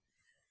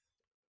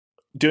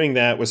doing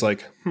that was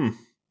like,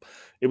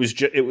 it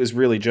was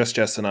really just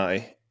Jess and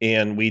I,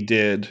 and we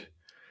did,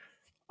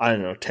 I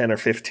don't know, 10 or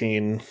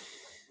 15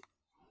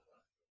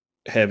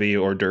 heavy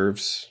hors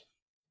d'oeuvres,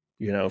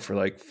 for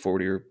like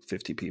 40 or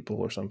 50 people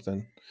or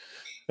something.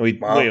 And we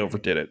way Wow.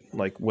 overdid it,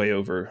 like way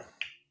over,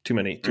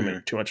 Mm-hmm.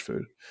 too much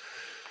food.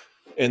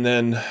 And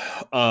then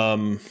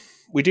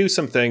we do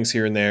some things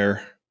here and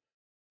there,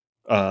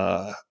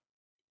 uh,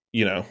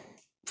 you know,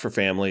 for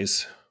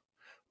families.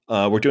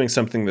 We're doing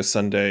something this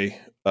Sunday.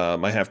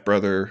 My half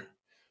brother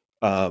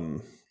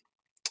um,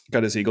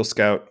 got his Eagle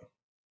Scout,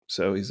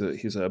 so he's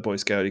a Boy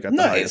Scout. He got the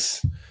Nice.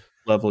 highest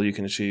level you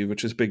can achieve,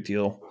 which is a big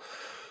deal.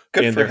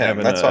 Good And for they're him.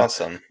 having That's a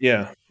awesome.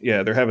 yeah,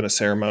 they're having a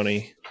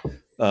ceremony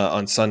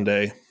on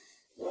Sunday.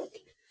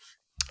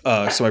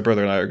 So my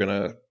brother and I are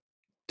gonna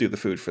do the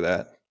food for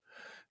that.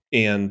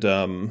 And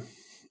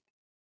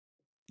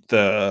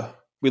the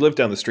we live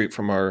down the street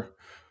from our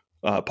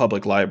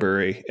public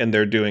library, and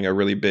they're doing a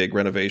really big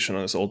renovation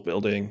on this old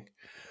building.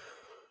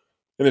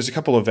 And there's a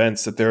couple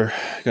events that they're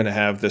going to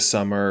have this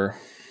summer,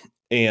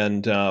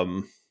 and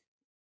they're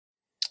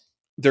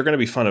going to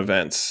be fun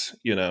events.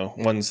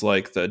 One's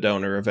like the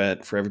donor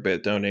event for everybody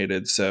that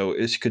donated, so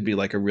it could be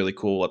like a really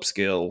cool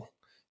upscale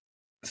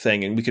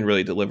thing, and we can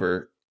really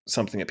deliver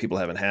something that people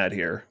haven't had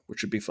here,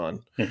 which would be fun.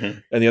 Mm-hmm.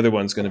 And the other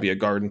one's going to be a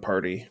garden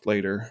party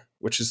later,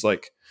 which is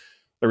like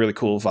a really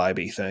cool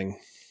vibey thing.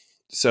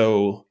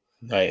 So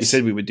we Nice.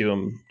 said we would do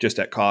them just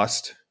at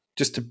cost,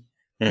 just to,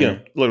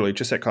 Mm-hmm. literally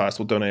just at cost.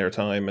 We'll donate our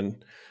time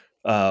and,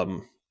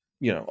 um,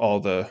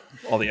 all the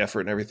effort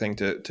and everything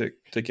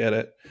to get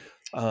it.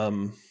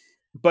 Um,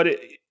 but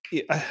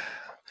I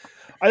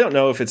don't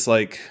know if it's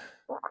like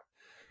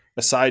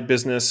a side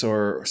business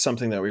or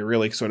something that we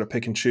really sort of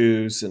pick and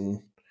choose.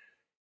 And,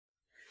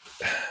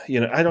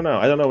 I don't know.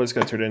 I don't know what it's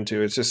going to turn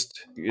into. It's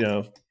just,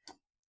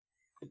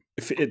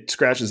 if it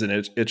scratches an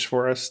itch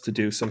for us to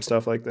do some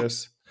stuff like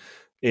this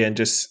and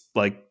just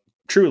like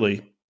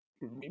truly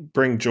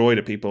bring joy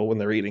to people when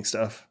they're eating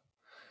stuff.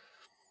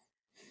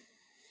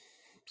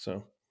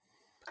 So,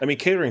 I mean,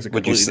 catering's a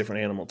Would you? completely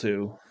different animal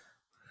too.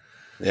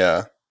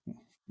 Yeah.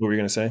 What were you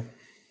going to say?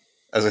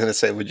 I was gonna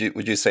say,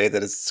 would you say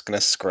that it's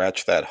gonna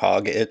scratch that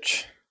hog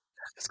itch?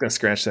 It's going to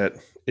scratch that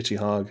itchy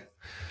hog.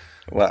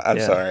 Well, I'm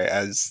Yeah. sorry.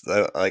 As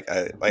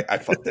I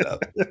fucked it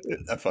up. I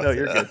No, fucked it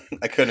you're up. good.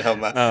 I couldn't Um,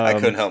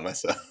 help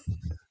myself.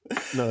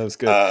 no, that was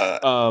good. Uh,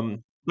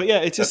 But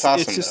yeah, it's that's just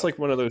awesome like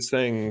though. one of those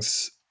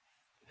things.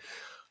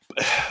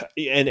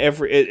 And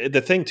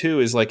the thing too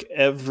is like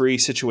every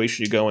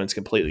situation you go in is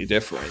completely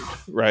different,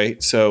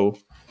 right? So,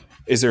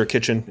 is there a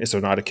kitchen? Is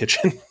there not a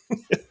kitchen?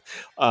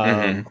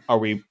 Mm-hmm. Are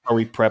we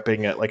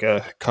prepping at like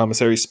a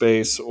commissary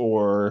space,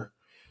 or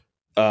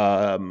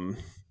you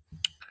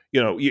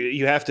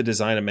have to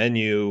design a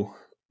menu.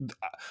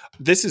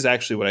 This is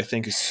actually what I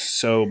think is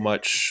so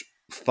much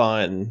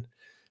fun,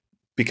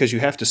 because you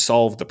have to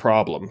solve the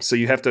problem. So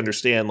you have to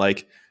understand,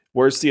 like,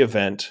 where's the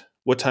event?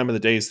 What time of the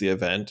day is the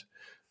event?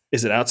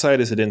 Is it outside?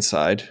 Is it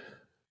inside?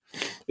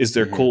 Is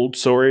there Mm-hmm. cold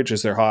storage?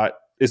 Is there hot?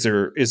 Is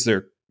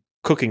there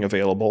cooking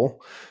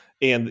available?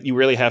 And you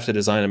really have to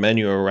design a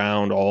menu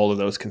around all of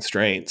those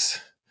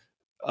constraints.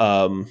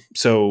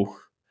 So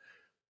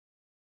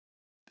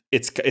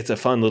it's a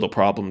fun little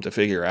problem to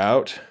figure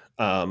out.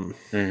 Um,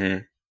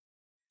 Mm-hmm.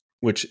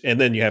 and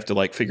then you have to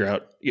like figure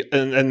out,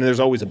 and there's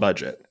always a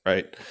budget,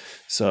 right?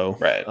 So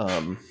Right.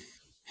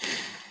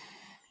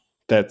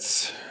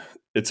 that's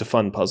it's a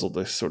fun puzzle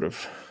to sort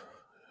of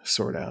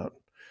sort out.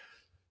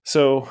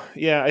 So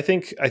yeah, I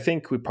think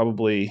we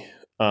probably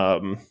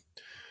um,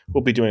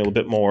 will be doing a little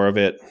bit more of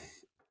it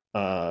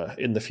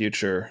in the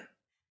future.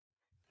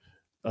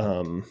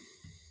 Um,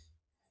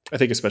 I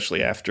think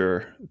especially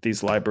after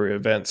these library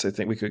events, I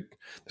think we could.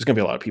 There's going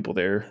to be a lot of people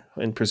there,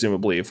 and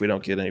presumably, if we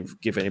don't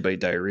give anybody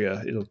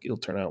diarrhea, it'll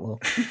turn out well.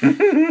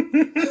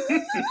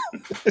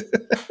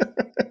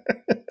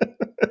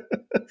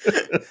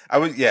 I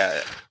would,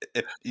 yeah.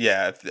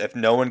 If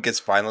no one gets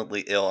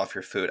violently ill off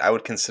your food, I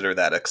would consider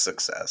that a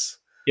success.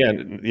 Yeah,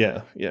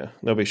 yeah, yeah.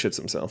 Nobody shits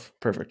himself.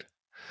 Perfect.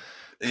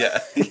 Yeah,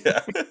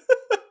 yeah.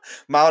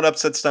 Mild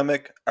upset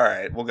stomach. All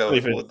right, we'll Not deal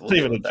even a with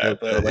that. joke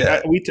though. But Like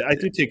yeah, I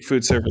do take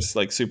food service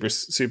like super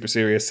super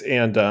serious,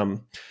 and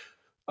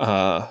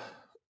uh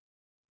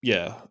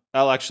yeah,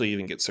 I'll actually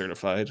even get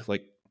certified,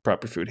 like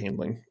proper food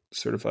handling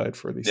certified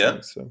for these yeah,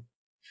 things. So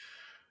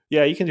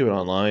yeah, you can do it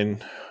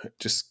online.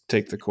 Just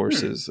take the hmm.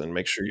 courses and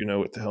make sure you know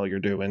what the hell you're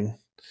doing.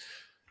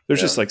 There's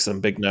Yeah. just like some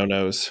big no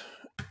nos,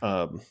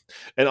 um,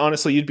 and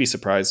honestly, you'd be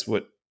surprised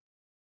what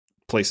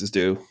places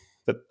do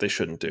that they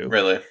shouldn't do,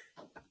 Really.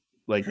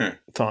 like Hmm.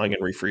 thawing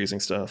and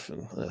refreezing stuff,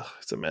 and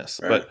it's a mess.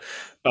 Right.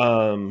 But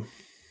um,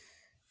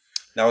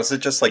 Now, is it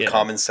just like yeah,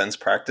 common sense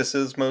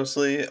practices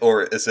mostly,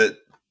 or is it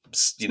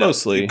it's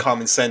mostly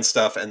common sense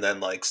stuff and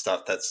then like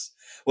stuff that's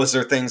Was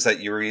there things that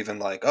you were even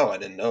like, oh, I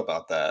didn't know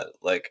about that,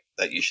 like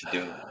that you should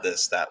do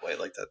this that way,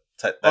 like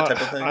that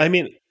type of thing? I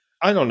mean,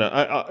 I don't know.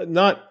 I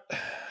not.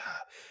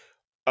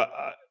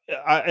 Uh,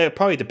 it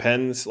probably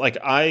depends. Like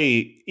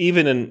I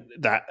even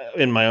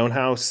in my own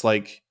house,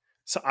 like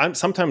so I'm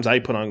sometimes I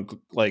put on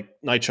like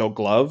nitrile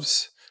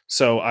gloves,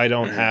 so I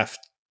don't Hmm. have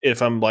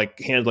if I'm like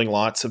handling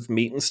lots of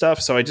meat and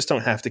stuff. So I just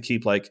don't have to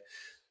keep like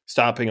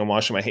stopping and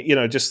washing my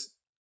hand. Just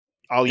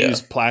I'll Yeah.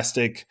 use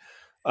plastic,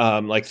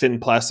 like thin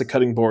plastic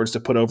cutting boards to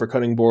put over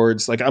cutting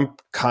boards. Like I'm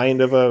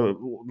kind of a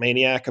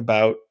maniac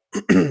about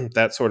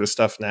that sort of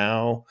stuff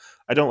now.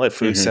 I don't let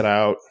food Hmm. sit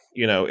out.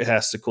 It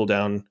has to cool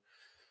down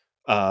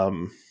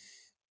um,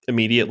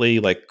 immediately,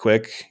 like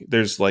quick.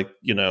 There's like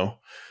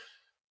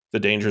the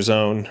danger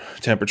zone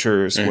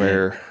temperatures Hmm.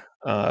 where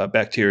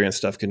bacteria and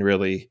stuff can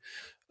really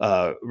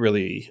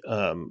breed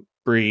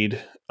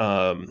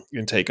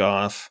and take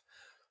off.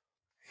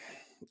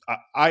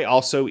 I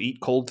also eat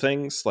cold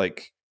things,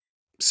 like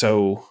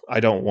so I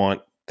don't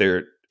want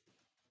there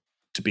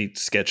to be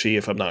sketchy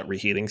if I'm not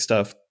reheating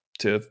stuff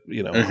to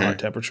a hot Hmm.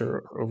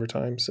 temperature over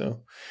time.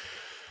 So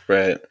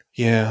Right.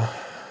 yeah,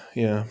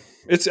 yeah.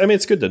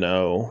 It's good to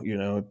know.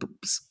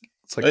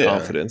 It's like Oh yeah.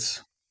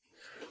 confidence.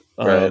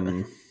 Right.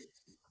 Um,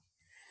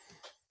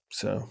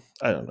 so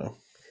I don't know.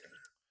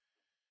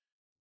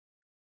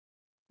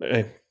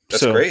 Hey,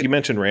 That's so you great.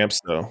 mentioned ramps,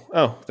 though.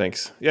 Oh,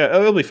 thanks. Yeah,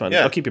 it'll be fun.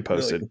 I'll Yeah. keep you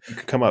Really. posted. You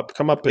can come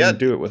up Yeah. and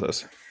do it with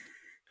us.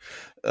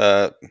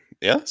 Uh.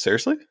 Yeah.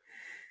 Seriously.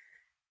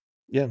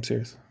 Yeah, I'm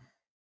serious.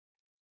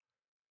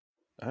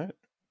 All right.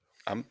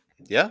 I'm.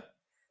 Yeah.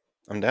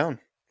 I'm down.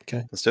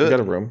 Okay, Let's do we it. got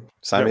a room. We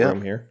Sign got me up.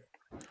 room here.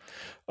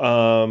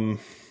 Um,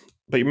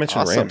 but you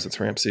mentioned ramps. Awesome. It's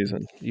ramp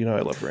season.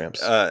 I love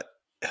ramps. Uh.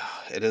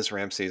 It is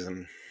ramp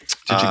season.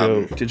 Did you go?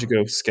 Um. Did you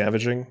go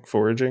scavenging,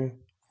 foraging?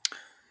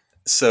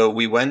 So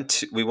we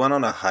went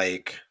on a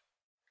hike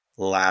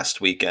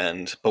last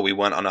weekend, but we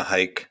went on a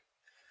hike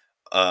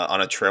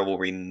on a trail where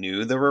we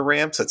knew there were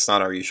ramps. It's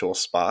not our usual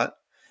spot,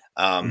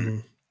 um, Hmm.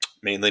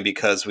 mainly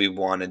because we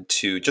wanted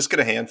to just get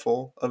a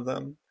handful of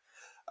them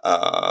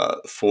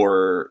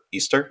for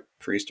Easter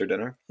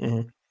dinner.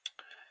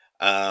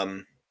 Hmm.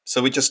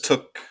 So we just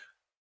took.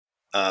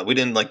 We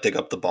didn't like dig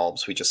up the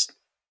bulbs. We just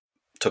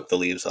took the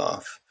leaves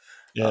off.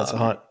 Yeah, it's a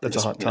hot. And That's a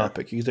just hot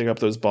topic. You dig up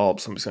those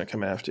bulbs, somebody's gonna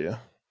come after you.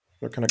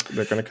 They're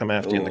gonna come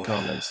after you in the oh,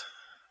 comments.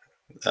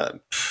 uh,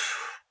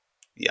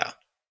 yeah,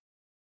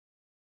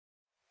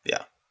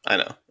 yeah. I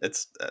know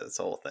it's a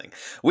whole thing.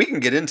 We can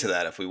get into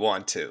that if we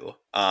want to.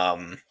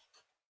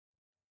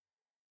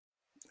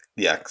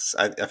 Yeah, 'cause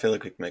I feel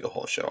like we can make a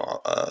whole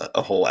show,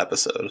 a whole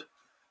episode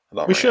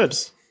about We should.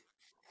 ramps.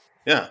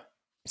 Yeah.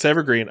 It's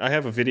evergreen. I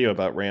have a video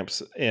about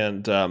ramps,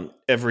 and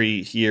every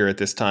year at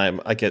this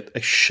time, I get a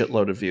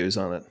shitload of views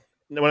on it.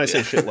 When I say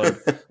Yeah.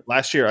 shitload,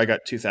 last year I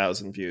got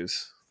 2,000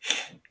 views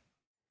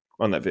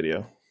on that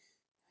video,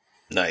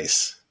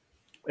 Nice.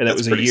 and it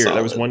That's was a pretty year.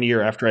 That was solid. 1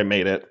 year after I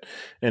made it,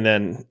 and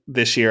then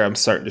this year I'm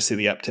starting to see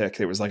the uptick.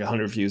 There was like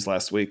 100 views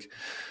last week,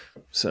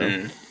 so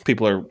Mm,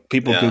 people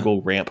yeah.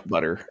 Google ramp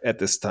butter at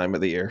this time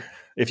of the year.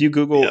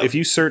 Yep. If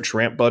you search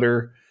ramp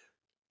butter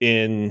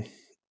in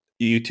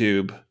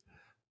YouTube,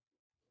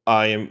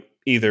 I am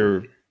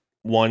either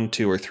one,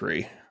 two, or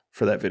three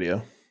for that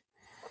video.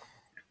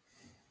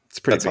 It's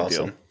a pretty That's big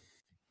deal. awesome.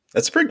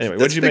 That's a big Anyway, what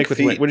that's did a you big make with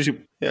feat.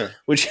 Yeah.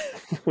 what did you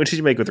what did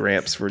you make with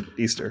ramps for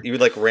Easter? You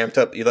like ramped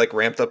up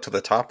to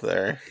the top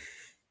there.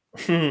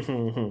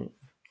 Got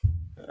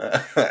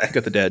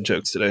Uh, the dad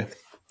jokes today.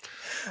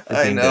 The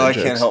I bean know dad I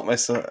can't jokes. help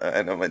myself.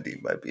 I know my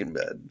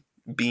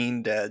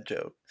bean dad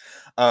joke.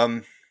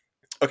 Um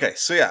okay,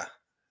 so yeah,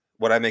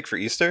 what I make for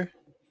Easter?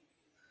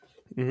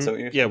 Is that what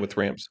you're Yeah, saying? with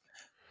ramps.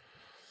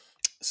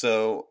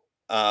 So,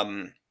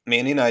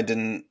 Mandy and I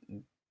didn't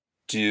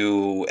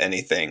do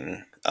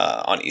anything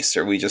on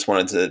Easter. We just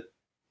wanted to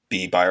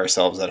be by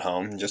ourselves at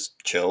home and just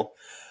chill.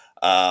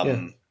 Yeah,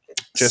 Um,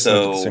 Jess and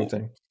I did the same so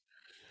thing.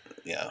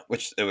 yeah,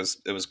 which it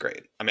was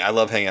great. I mean, I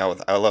love hanging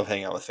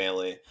out with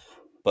family,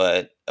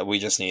 but we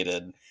just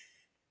needed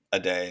a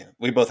day.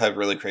 We both had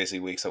really crazy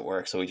weeks at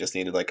work, so we just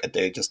needed like a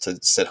day just to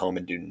sit home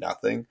and do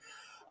nothing.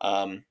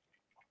 Um,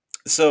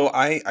 so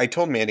I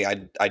told Mandy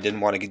I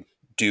didn't want to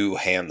do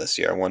ham this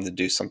year. I wanted to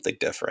do something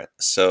different.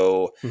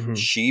 So Hmm.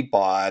 she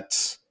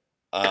bought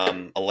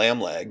a lamb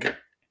leg,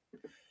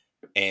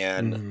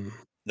 and Mm.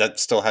 that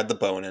still had the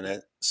bone in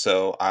it.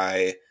 So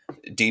I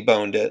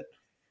deboned it,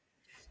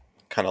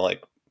 kind of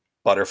like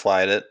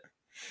butterflied it,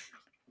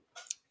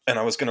 and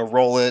I was gonna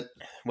roll it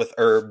with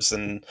herbs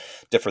and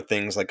different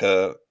things like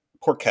a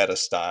porchetta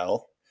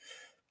style.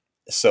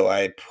 So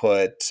I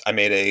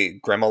made a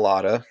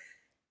gremolata,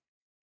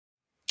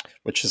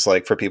 which is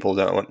like for people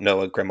who don't know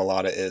what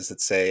gremolata is.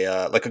 It's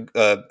a like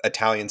a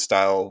Italian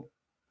style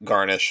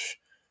garnish,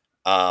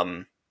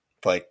 um,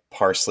 like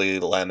parsley,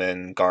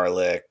 lemon,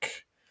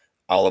 garlic,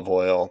 olive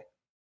oil.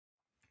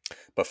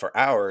 But for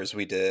ours,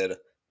 we did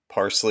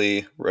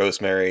parsley,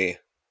 rosemary,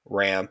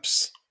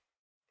 ramps,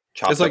 It's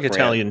chopped like up ramp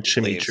Italian leaves.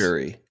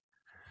 chimichurri,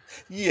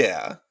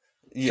 Yeah, kind of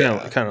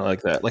yeah, kind of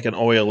like that, like an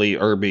oily,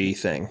 herby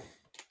thing.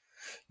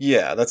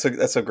 Yeah, that's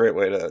a great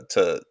way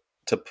to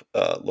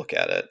look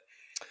at it.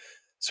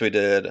 So we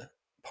did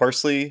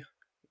parsley,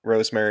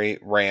 rosemary,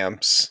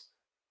 ramps,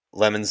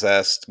 lemon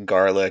zest,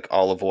 garlic,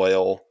 olive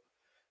oil.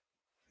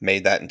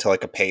 Made that into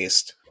like a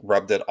paste.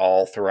 Rubbed it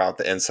all throughout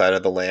the inside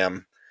of the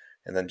lamb,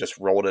 and then just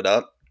rolled it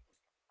up.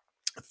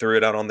 Threw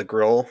it out on the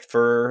grill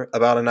for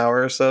about an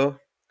hour or so,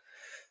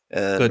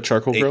 The and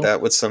charcoal ate grill.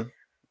 that with some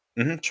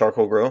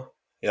charcoal grill.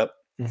 Yep.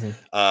 Mm-hmm.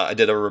 I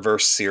did a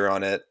reverse sear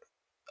on it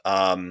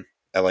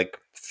at like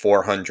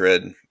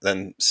 400,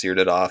 then seared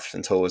it off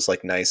until it was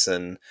like nice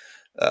and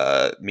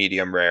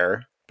medium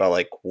rare, about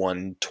like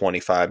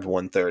 125 to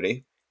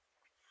 130.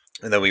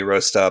 And then we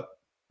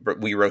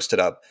roasted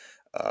up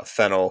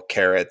fennel,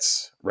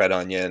 carrots, red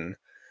onion,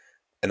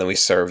 and then we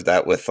served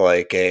that with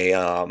a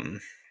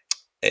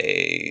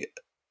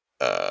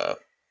uh,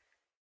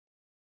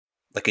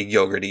 like a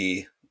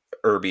yogurty,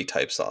 herby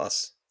type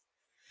sauce.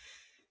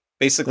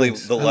 Basically,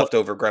 Nice. the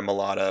leftover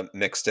gremolata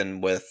mixed in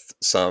with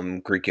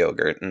some Greek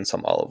yogurt and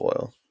some olive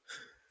oil.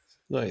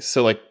 Nice.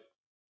 So like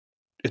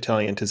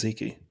Italian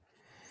tzatziki.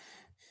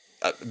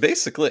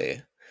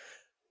 Basically,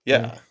 Mm.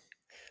 yeah.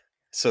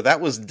 So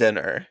that was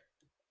dinner,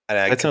 and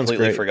I That sounds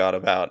completely great. forgot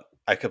about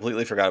I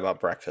completely forgot about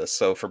breakfast.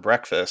 So for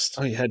breakfast,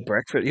 Oh, you had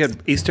breakfast. You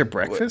had Easter w-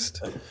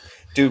 breakfast.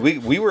 dude,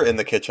 we were in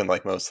the kitchen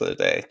like most of the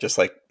day, just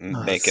like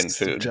Oh, making I'm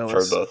food for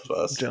jealous. both of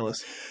I'm us.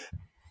 jealous.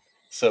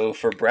 So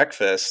for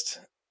breakfast,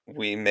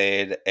 we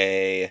made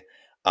a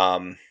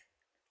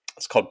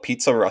it's called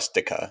pizza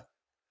rustica.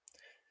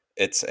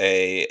 It's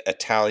a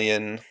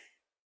Italian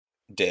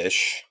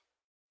dish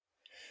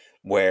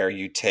where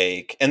you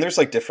take, and there's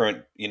like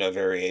different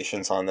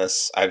variations on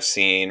this. I've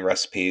seen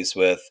recipes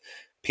with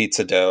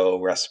pizza dough,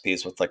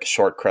 recipes with like a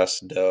short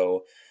crust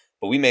dough,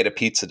 but we made a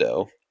pizza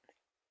dough.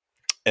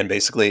 And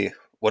basically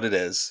what it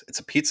is, it's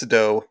a pizza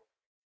dough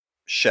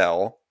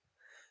shell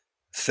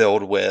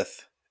filled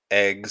with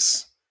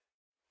eggs,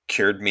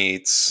 cured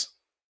meats,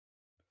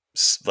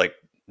 like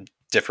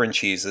different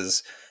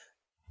cheeses.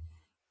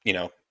 you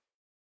know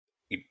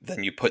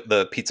then you put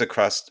the pizza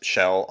crust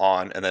shell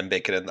on and then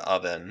bake it in the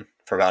oven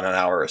for about an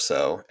hour or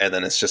so, and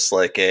then it's just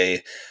like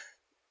a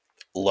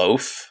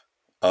loaf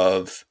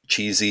of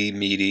cheesy,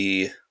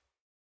 meaty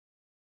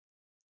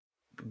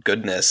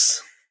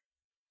goodness.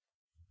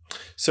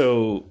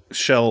 So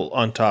shell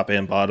on top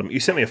and bottom. You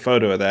sent me a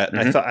photo of that, and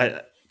I hmm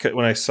thought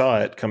when I saw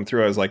it come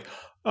through, I was like,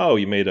 "Oh,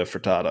 you made a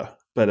frittata."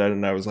 But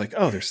then I was like,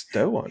 "Oh, there's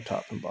dough on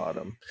top and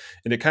bottom,"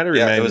 and it kind of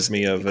Yeah, it reminded was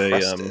me of a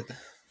encrusted.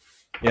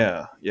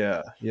 yeah,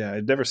 yeah, yeah.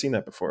 I'd never seen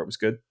that before. It was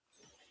good.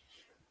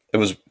 It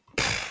was,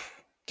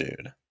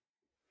 dude.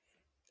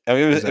 I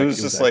mean, Was it that? was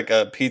It was just that. like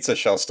a pizza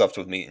shell stuffed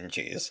with meat and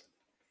cheese.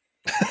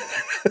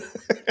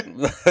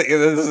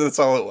 That's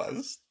all it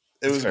was.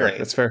 It That's was fair. great.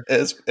 That's fair. It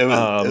was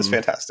Um,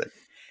 fantastic.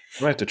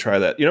 I might have to try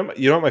that. You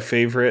know what my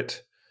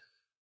favorite,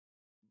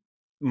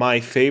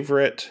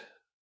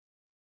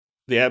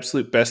 the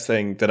absolute best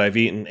thing that I've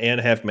eaten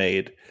and have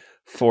made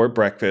for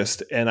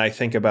breakfast, and I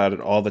think about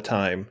it all the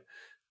time,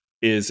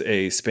 is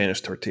a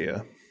Spanish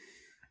tortilla.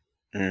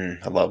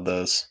 I love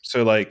those.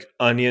 So like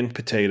onion,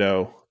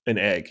 potato, and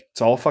egg.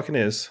 It's all it fucking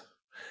is.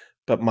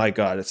 But my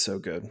God, it's so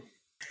good.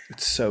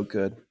 It's so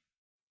good.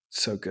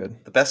 So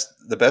good.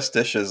 The best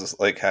dishes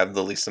like have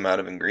the least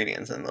amount of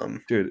ingredients in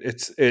them. Dude,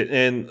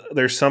 and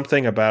there's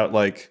something about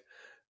like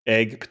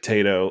egg,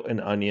 potato, and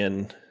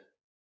onion.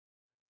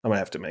 I'm gonna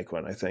have to make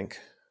one, I think.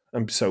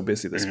 I'm so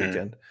busy this hmm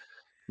weekend. I'm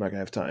not gonna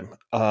have time.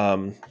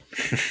 I'm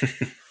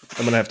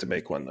gonna have to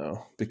make one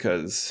though,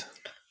 because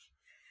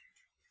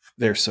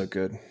they're so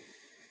good.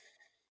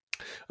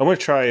 I want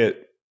to try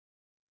it.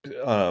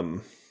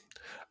 Um,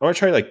 I want to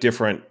try like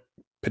different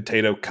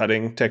potato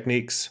cutting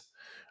techniques.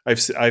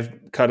 I've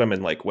cut them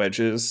in like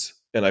wedges,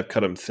 and I've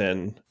cut them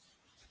thin.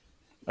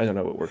 I don't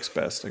know what works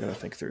best. I gotta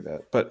think through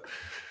that. But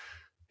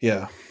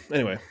yeah.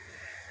 Anyway,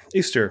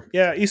 Easter.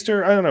 Yeah,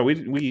 Easter. I don't know.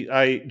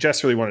 I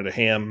Jess really wanted a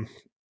ham,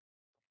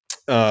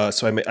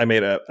 so I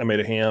made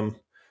a ham,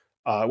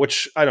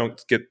 which I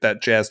don't get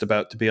that jazzed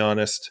about, to be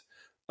honest.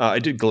 I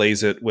did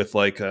glaze it with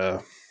like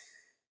a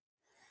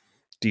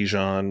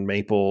Dijon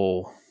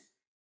maple.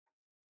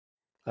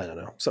 I don't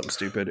know, something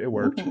stupid. It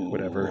worked. Ooh,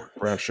 Whatever,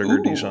 brown sugar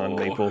Dijon ooh,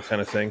 maple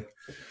kind of thing.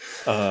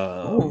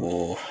 Um,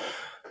 ooh.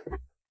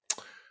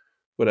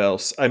 what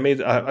else? I made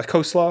a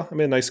coleslaw. I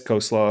made a nice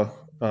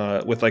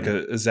coleslaw with like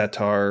a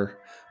za'atar.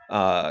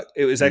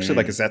 It was actually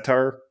like a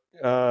Mm,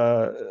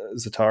 uh,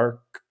 za'atar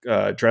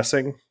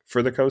dressing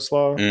for the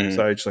coleslaw. mm,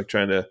 So I just like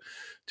trying to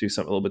do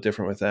something a little bit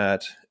different with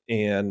that,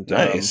 and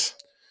nice.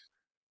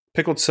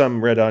 pickled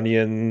some red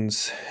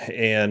onions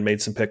and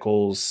made some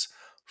pickles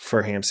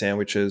for ham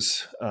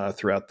sandwiches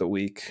throughout the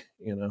week.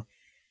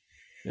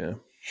 Yeah,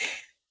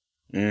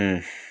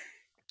 Mm,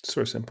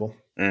 sort of simple.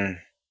 mm.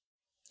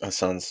 That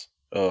sounds.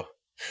 Oh,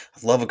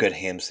 I love a good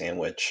ham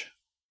sandwich,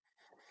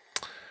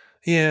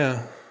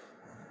 Yeah,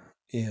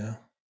 yeah.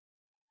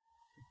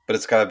 but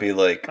it's got to be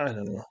I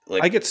don't know. I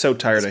like get so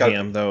tired it's of got.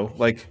 ham though.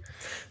 Like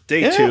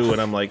day Yeah. two,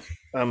 and I'm like,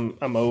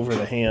 I'm over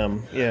the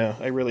ham. Yeah,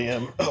 I really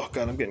am. Oh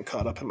God, I'm getting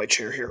caught up in my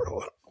chair here.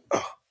 Oh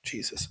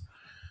Jesus.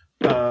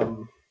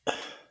 Um,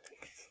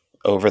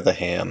 Over the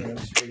ham.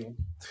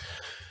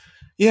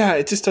 yeah,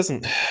 it just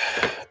doesn't.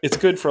 It's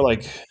good for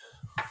like,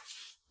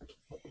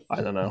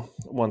 I don't know,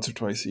 once or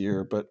twice a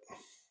year, but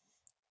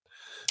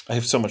I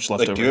have so much Like,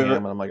 do leftover you ham, ever?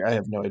 and I'm like, I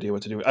have no idea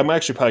what to do. I'm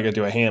actually probably gonna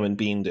do a ham and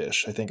bean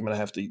dish. I think I'm gonna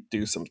have to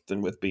do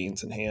something with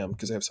beans and ham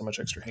because I have so much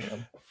extra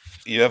ham.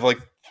 You have like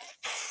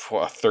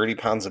 30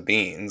 pounds of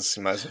beans.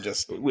 You might as well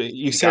just. You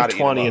You said got to eat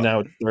them 20, and up. now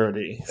it's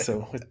 30.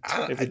 So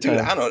every Dude,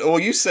 time I don't know. Well,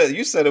 you said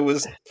it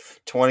was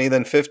 20,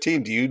 then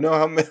 15. Do you know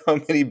how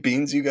many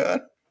beans you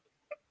got?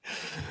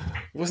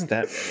 it wasn't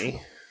that many.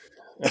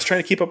 I was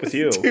trying to keep up with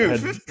you. I Dude,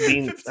 had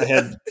bean.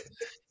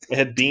 I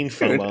had bean dude.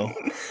 FOMO.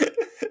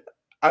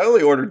 I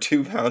only ordered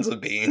 2 pounds of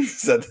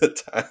beans at the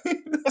time.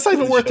 That's not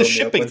even You worth the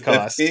showed me up shipping with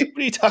cost. 50.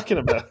 What are you talking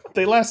about?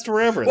 They last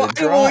forever. They're Like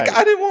dry.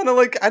 I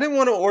didn't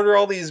want to order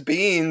all these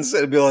beans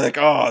and be like,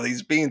 oh,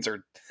 these beans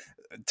are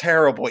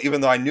terrible,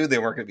 even though I knew they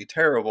weren't going to be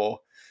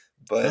terrible.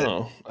 But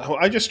Oh,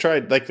 I just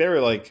tried. Like they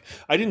were like,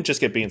 I didn't just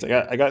get beans.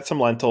 I got some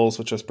lentils,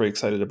 which I was pretty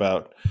excited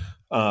about.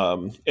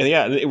 And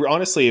yeah,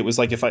 honestly, it was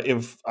like if I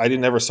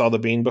didn't ever saw the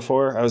bean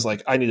before, I was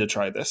like, I need to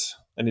try this.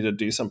 I need to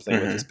do something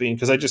with this mhm. bean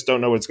because I just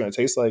don't know what it's going to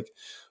taste like.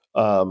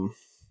 Um,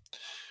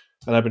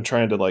 and I've been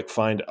trying to like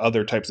find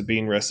other types of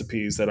bean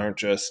recipes that aren't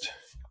just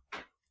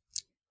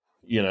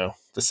the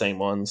same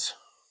ones.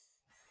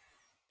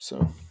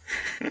 So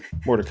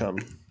more to come.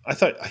 I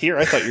thought you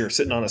were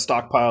sitting on a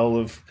stockpile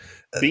of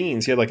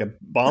beans. You had like a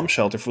bomb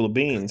shelter full of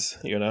beans.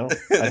 I'm No,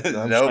 trying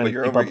but to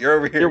keep up. you're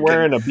over here You're getting.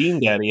 wearing a bean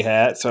daddy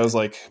hat, so I was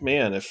like,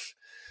 man, if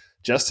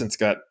Justin's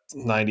got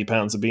 90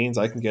 pounds of beans,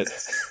 I can get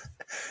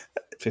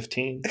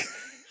 15.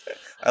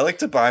 I like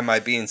to buy my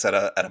beans at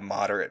a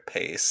moderate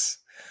pace.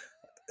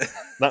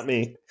 Not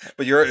me.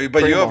 But Bring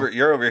them all.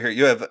 you're over here.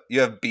 You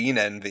have bean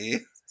envy.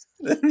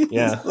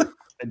 Yeah,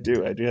 I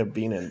do. I do have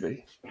bean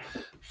envy.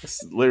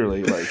 It's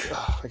literally like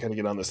I gotta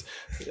get on this.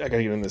 I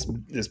gotta get in this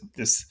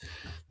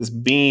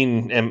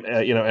bean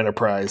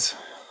enterprise.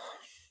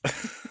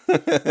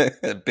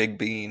 Big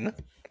bean.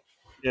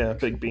 Yeah,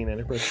 big bean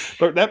enterprise.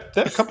 But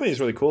that company is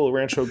really cool.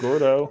 Rancho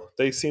Gordo.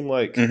 They seem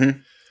like Hmm.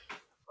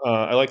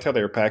 I liked how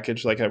they were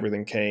packaged. Like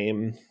everything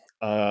came.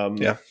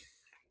 Yeah.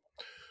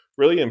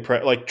 Really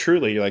impressed. Like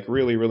truly, like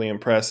really, really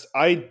impressed.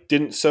 I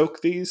didn't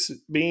soak these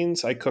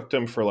beans. I cooked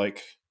them for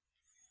like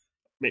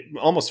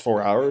almost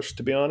 4 hours,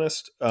 to be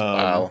honest.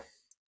 Wow.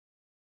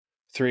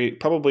 Three,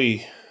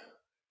 probably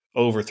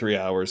over 3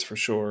 hours for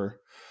sure.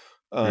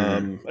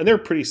 Hmm. And they're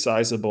pretty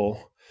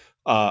sizable.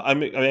 I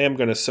am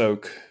going to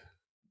soak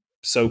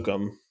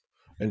them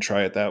and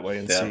try it that way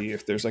and Yeah. see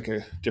if there's like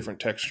a different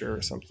texture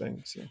or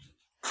something. So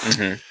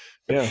Hmm.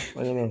 yeah,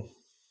 I don't know.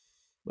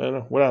 I don't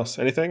know. What else?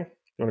 Anything?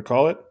 You want to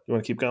call it? You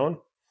want to keep going?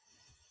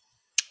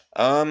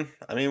 I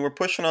mean, we're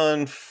pushing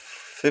on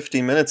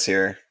 50 minutes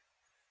here.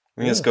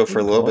 We can just Yeah, go we for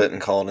a can little call bit it.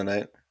 and call it a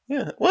night.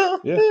 Yeah. Well,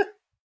 Yeah.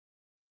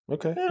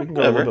 Okay. We can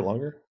go a little bit whatever.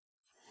 longer.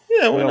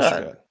 Yeah, What why else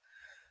you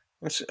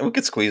not? got? We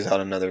could squeeze out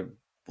another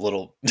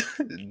little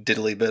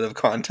diddly bit of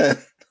content.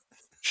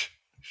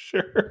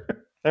 Sure.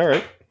 All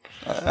right.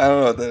 I don't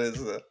know what that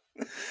is though.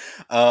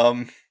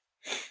 Um.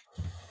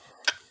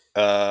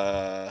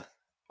 Uh.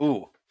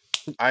 Ooh.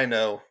 I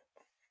know.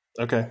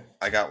 Okay.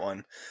 I got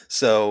one.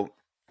 So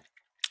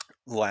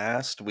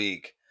last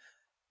week,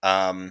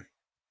 um,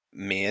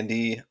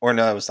 Mandy, or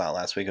no, it was not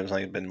last week. It was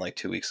like been like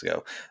 2 weeks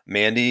ago.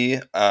 Mandy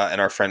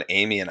and our friend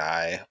Amy and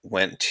I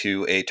went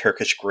to a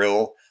Turkish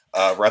grill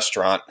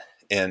restaurant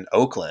in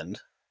Oakland,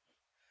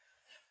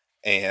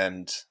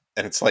 and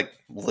it's like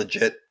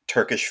legit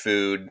Turkish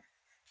food.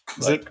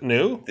 Is it Like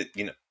new?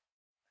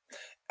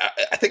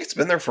 I think it's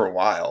been there for a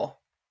while,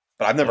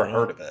 but I've never Uh,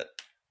 heard of it.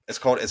 It's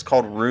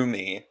called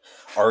Rumi,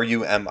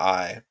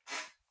 Rumi,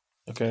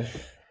 okay.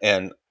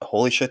 and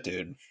holy shit,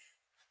 dude,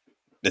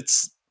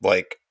 it's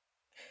like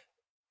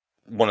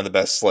one of the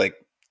best like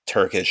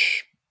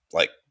Turkish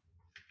like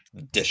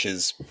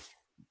dishes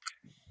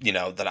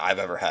that I've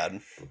ever had,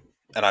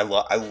 and I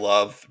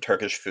love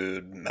Turkish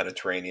food,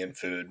 Mediterranean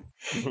food.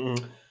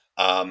 Mm-hmm.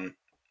 Um,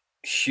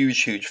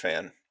 huge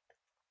fan.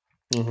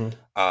 Mm-hmm.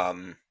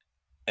 Um,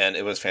 and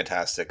it was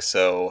fantastic.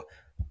 So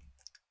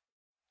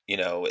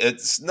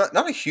it's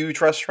not a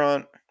huge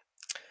restaurant,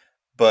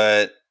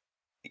 but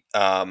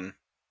um,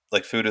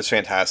 like food is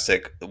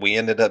fantastic. We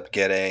ended up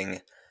getting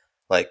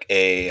like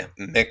a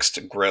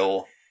mixed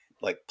grill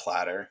like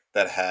platter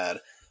that had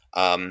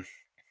um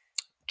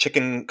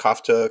chicken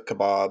kofta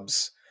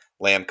kebabs,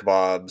 lamb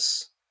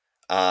kebabs,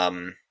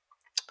 um,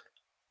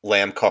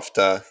 lamb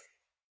kofta,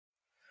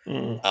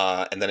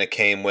 Mm. and then it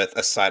came with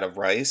a side of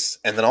rice,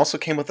 and then also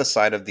came with a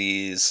side of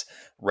these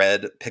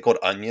red pickled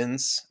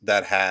onions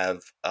that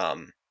have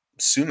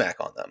sumac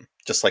on them,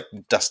 just like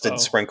dusted, Oh,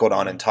 sprinkled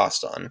on, yeah. and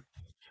tossed on.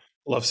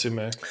 Love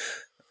sumac.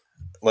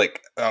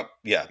 Like,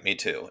 yeah, me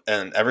too.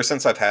 And ever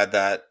since I've had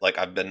that, like,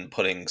 I've been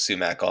putting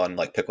sumac on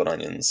like pickled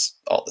onions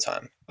all the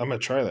time. I'm gonna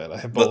try that. I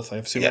have But both. I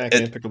have yeah, sumac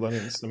and pickled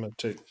onions. I'm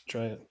gonna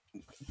try it.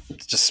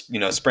 just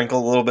sprinkle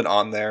a little bit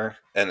on there,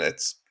 and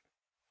it's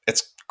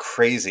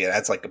crazy. It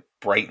adds like a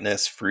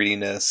brightness,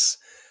 fruitiness.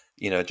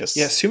 Yeah, just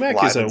sumac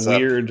is a livens up.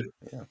 weird,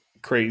 Yeah.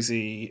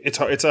 crazy. It's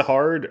a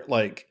hard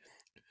like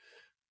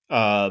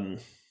um,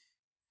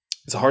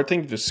 it's a hard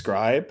thing to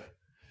describe,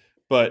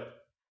 but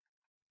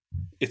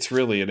it's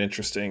really an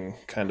interesting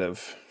kind of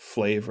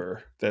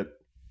flavor that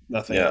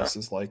nothing Yeah. else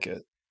is like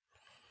it.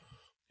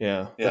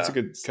 Yeah, that's a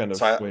Yeah. good kind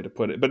So of way to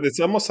put it. But it's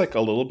almost like a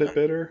little bit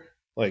bitter,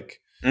 like,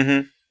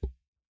 hmm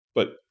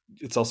but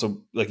it's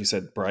also like you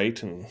said,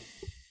 bright and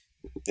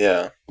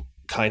yeah.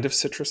 kind of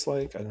citrus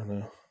like. I don't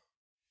know.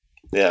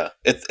 Yeah.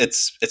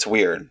 It's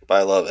weird, but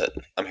I love it.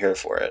 I'm here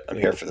for it. I'm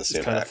here Yeah, for the it's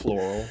kind of sumac.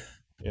 floral.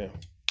 Yeah.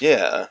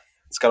 Yeah.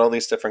 It's got all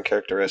these different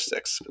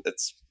characteristics.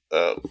 It's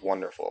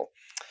wonderful.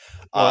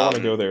 Well, I want to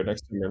Um, go there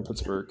next time you're in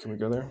Pittsburgh. Can we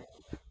go there?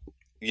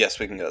 yes,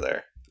 we can go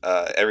there.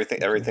 Okay.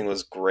 Everything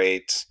was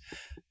great.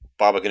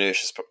 Baba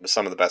Ganoush is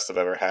some of the best I've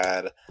ever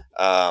had.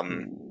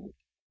 Ooh.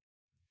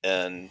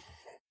 And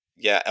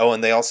yeah. Oh,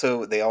 and they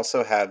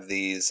also have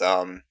these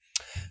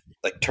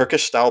like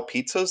Turkish style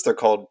pizzas. They're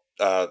called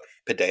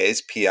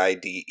pidés,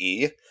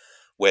 Pide,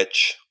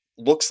 which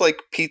looks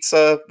like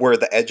pizza where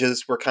the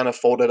edges were kind of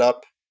folded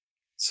up,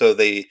 so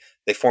they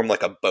form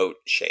like a boat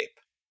shape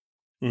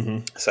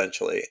Mm-hmm.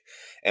 essentially.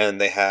 And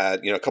they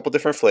had a couple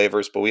different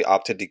flavors, but we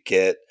opted to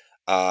get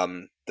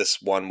this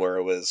one where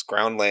it was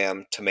ground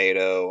lamb,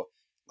 tomato,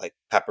 like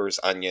peppers,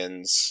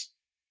 onions,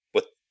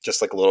 with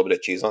just like a little bit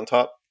of cheese on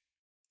top.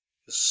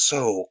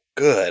 So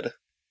good,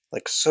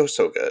 like so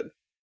good,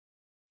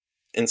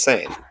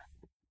 insane.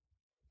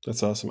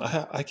 That's awesome.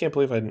 I can't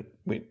believe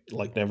we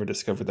like never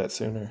discovered that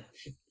sooner.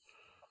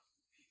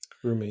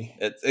 Rumi.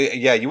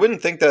 Yeah, you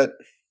wouldn't think that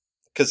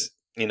because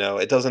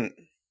it doesn't.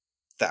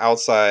 The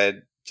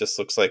outside just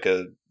looks like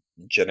a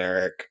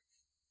generic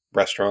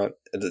restaurant.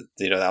 The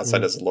outside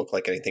Mm-hmm. doesn't look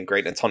like anything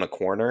great. And it's on a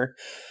corner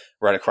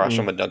right across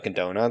from Mm, a Dunkin'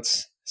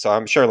 Donuts. So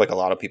I'm sure like a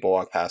lot of people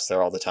walk past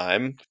there all the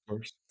time. of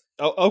course.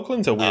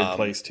 Oakland's a weird Um,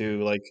 place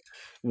too. Like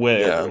where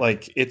yeah.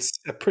 like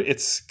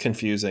it's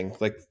confusing.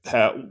 Like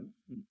how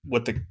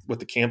what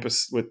the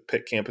campus what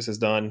Pitt campus has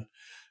done,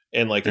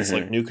 and like it's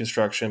like hmm new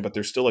construction, but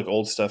there's still like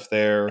old stuff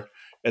there,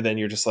 and then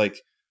you're just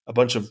like a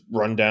bunch of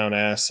rundown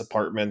ass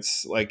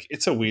apartments. Like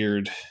it's a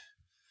weird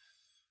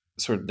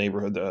sort of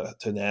neighborhood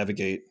to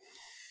navigate.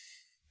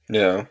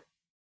 Yeah.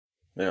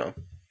 Yeah.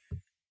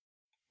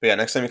 But yeah.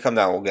 Next time you come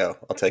down, we'll go.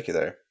 I'll take you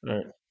there. All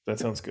right, that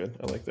sounds good.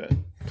 I like that.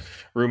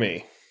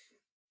 Rumi,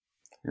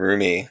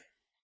 Roomy.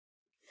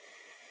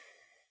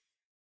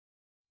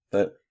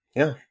 But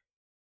yeah.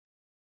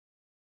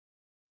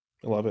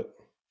 I love it.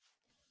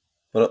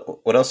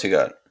 What else you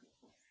got?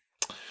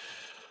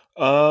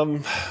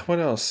 Um, what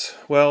else?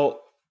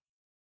 Well,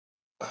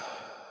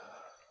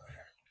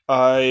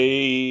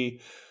 I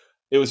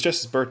it was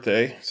just his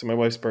birthday, so my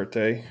wife's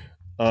birthday.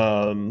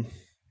 Um,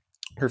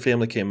 her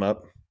family came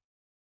up.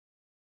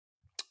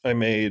 I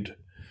made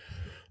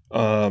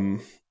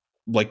um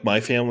like my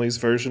family's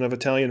version of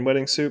Italian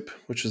wedding soup,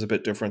 which is a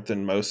bit different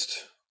than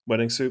most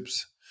wedding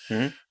soups,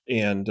 Hmm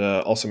and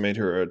also made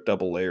her a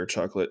double layer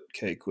chocolate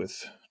cake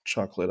with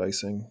chocolate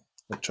icing,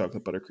 like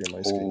chocolate buttercream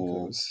ice cream.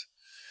 That Ooh. was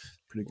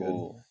pretty good.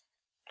 Ooh.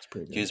 It's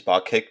pretty Did you good. use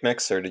bot cake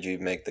mix or did you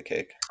make the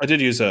cake? I'd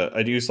use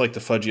like the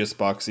fudgiest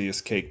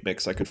boxiest cake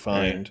mix I could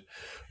Mm.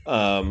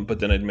 find, but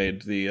then I'd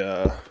made the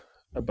a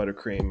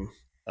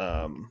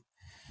um,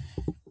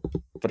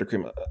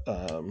 buttercream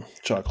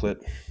chocolate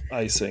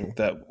icing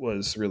that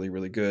was really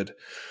really good.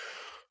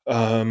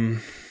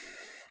 Um,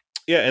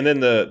 yeah, and then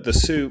the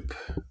soup.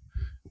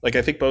 Like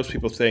I think most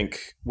people think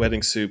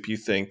wedding soup. You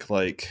think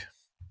like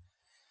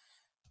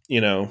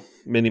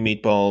mini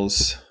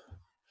meatballs,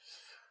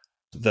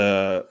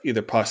 the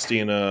either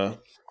pastina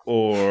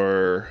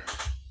or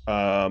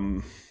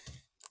um,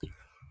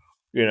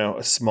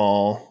 a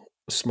small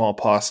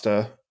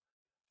pasta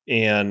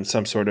and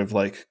some sort of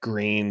like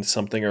green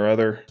something or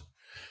other.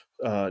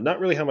 Not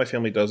really how my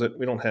family does it.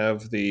 We don't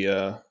have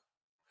the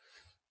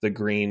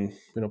green.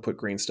 We don't put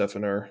green stuff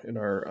in our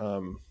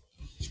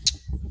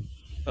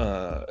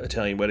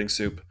Italian wedding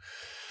soup.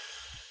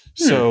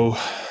 Hmm. So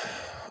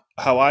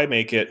how I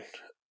make it,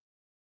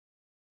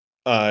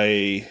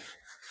 I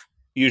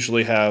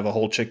usually have a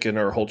whole chicken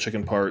or whole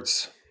chicken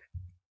parts,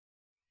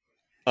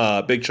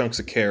 big chunks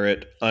of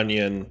carrot,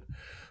 onion,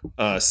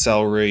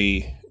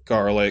 celery,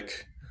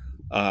 garlic,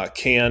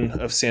 can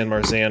of San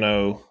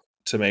Marzano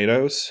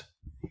tomatoes,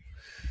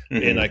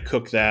 and hmm I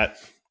cook that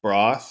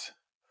broth.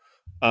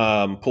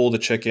 Pull the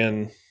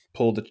chicken,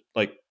 pull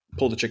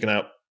the chicken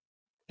out,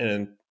 and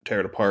then tear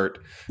it apart,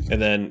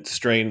 and then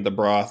strain the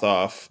broth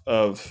off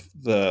of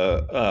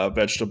the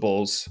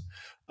vegetables.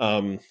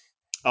 Um,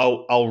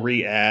 I'll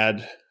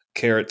re-add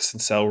carrots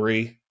and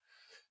celery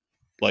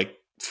like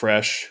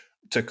fresh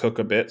to cook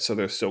a bit, so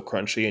they're still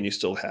crunchy, and you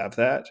still have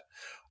that.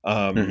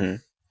 Um, hmm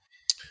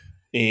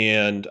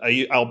and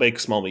I'll bake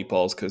small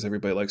meatballs because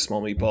everybody likes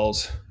small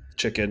meatballs,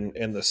 chicken,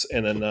 and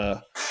then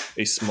a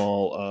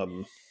small,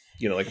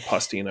 like a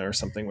pastina or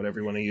something, whatever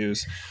you want to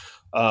use.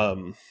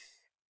 Um,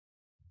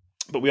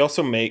 but we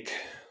also make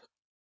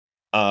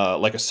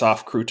like a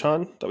soft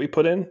crouton that we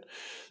put in.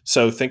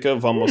 So think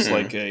of almost Hmm.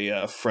 like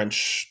a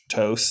French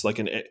toast, like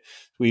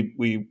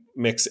we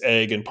mix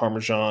egg and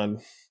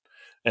Parmesan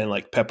and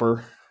like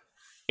pepper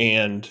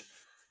and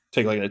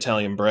take like an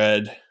Italian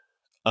bread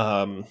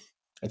um,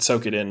 and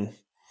soak it in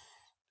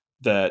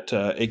that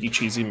eggy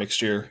cheesy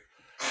mixture,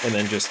 and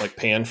then just like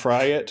pan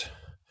fry it.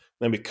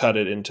 Then we cut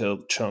it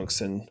into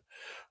chunks and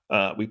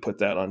we put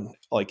that on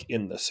like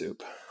in the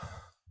soup.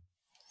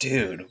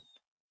 Dude,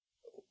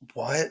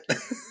 what?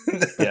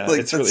 Yeah,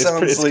 Like that it's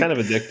sounds it's kind like,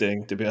 of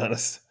addicting to be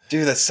honest.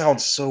 dude, that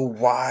sounds so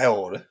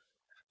wild.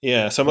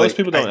 Yeah, so most Like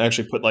people I don't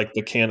actually put like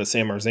the can of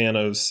San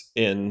Marzanos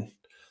in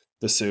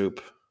the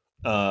soup.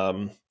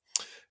 Um,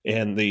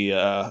 and the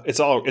it's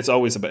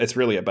always about it's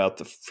really about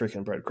the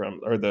freaking breadcrumb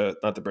or the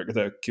not the bread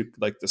the cute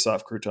like the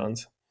soft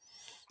croutons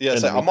yeah,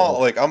 and the so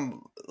meatballs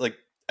I'm like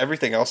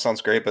everything else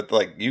sounds great, but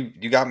like you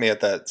got me at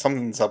that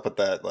something's up with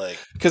that like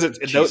because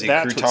cheesy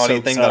that's what crouton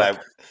soaks thing that up.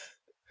 I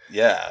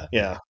yeah.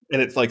 Yeah,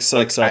 and it like Like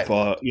soaks up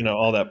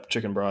all that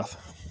chicken broth.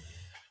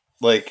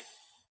 like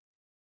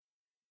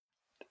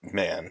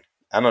man,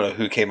 I don't know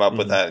who came up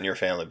with Mhm. that in your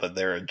family, but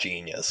they're a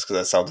genius because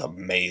that sounds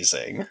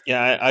amazing.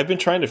 Yeah, I've been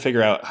trying to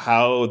figure out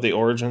how the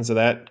origins of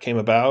that came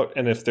about,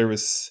 and if there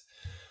was,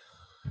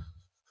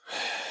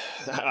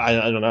 I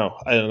don't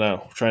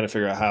know, trying to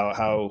figure out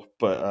how,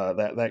 but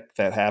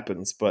that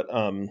happens. But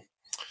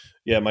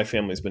yeah, my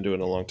family's been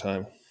doing it a long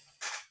time.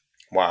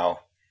 Wow.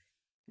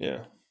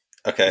 Yeah,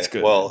 it's Okay, good,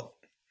 man. well,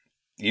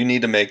 you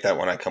need to make that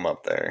when I come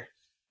up there.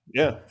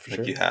 Yeah, for Like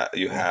sure.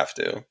 you Yeah, have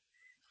to.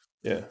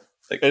 yeah.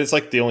 Like And it's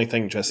like the only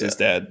thing Jess's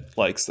yeah. dad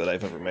likes that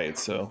I've ever made,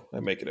 so I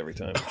make it every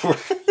time.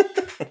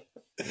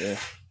 Yeah,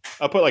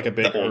 I'll put like a The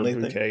big herb only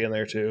thing. bouquet in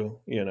there too.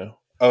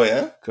 Oh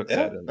yeah, Cook yeah,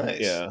 that in.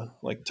 nice. Yeah,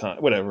 like thyme,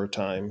 whatever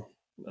thyme.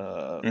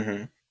 Uh,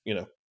 Hmm. you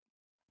know,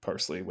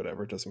 parsley,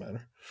 whatever. It doesn't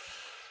matter.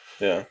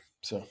 Yeah.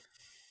 So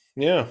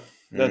yeah,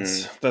 Mm.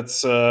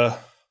 that's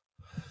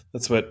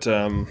what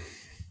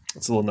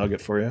that's a little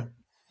nugget for you.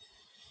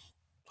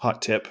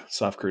 Hot tip: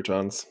 soft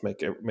croutons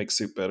make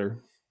soup better.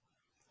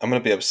 I'm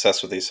gonna be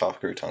obsessed with these soft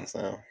croutons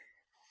now.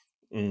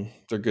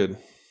 They're good.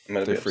 I'm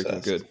gonna They're be freaking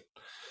obsessed. good,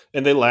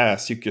 and they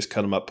last. You just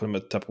cut them up, put them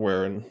in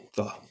Tupperware, and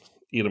they'll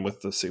eat them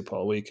with the soup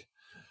all week.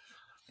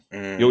 You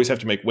Mm. always have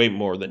to make way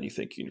more than you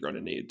think you're going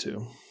to need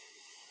to.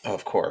 Oh,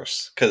 of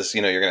course, because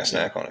you're gonna Yeah.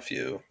 snack on a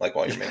few like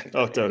while you're Yeah. making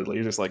Oh, dinner. totally.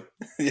 You're just like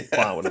Yeah,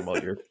 plowing them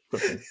while you're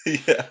cooking.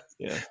 yeah.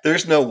 Yeah.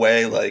 There's no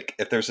way like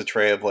if there's a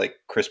tray of like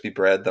crispy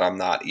bread that I'm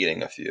not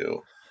eating a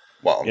few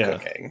while I'm Yeah.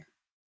 cooking.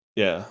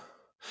 Yeah.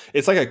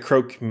 It's like a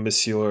croque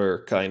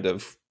monsieur kind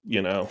of,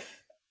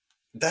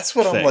 That's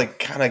what I'm thing. like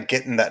kind of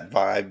getting that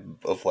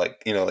vibe of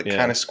like, like kind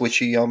Yeah. of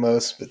squishy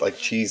almost, but like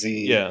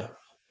cheesy. Yeah.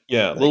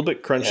 Yeah. A little Like,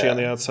 bit crunchy on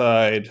yeah. the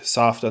outside,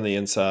 soft on the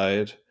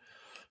inside.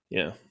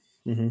 Yeah.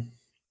 hmm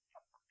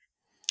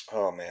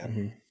Oh man.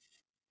 hmm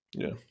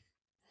Yeah.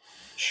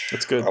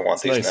 It's good. I want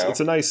It's these nice. It's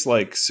now. a nice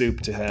like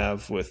soup to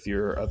have with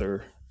your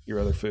other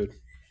food.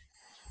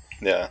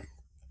 Yeah.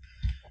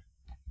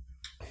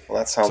 Well,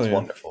 that So sounds yeah.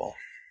 wonderful.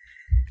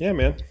 Yeah,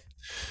 man.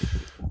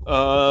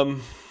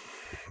 Um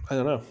I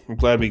don't know. I'm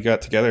glad we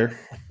got together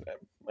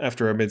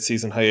after our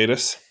mid-season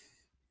hiatus.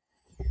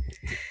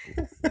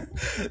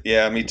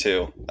 Yeah, me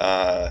too.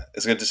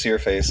 It's good to see your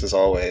face as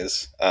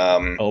always.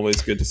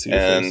 Always good to see your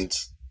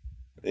face.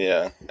 And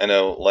yeah, I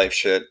know life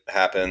shit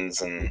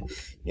happens and,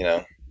 you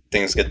know,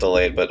 things get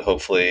delayed, but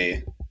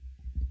hopefully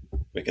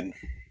we can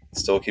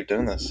still keep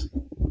doing this.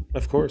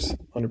 Of course,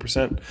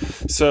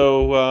 100%.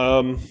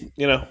 So,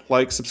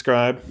 like,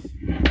 subscribe,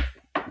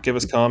 give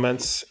us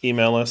comments,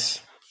 email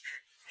us,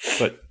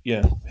 but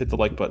yeah, hit the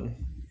like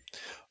button.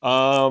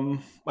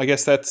 I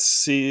guess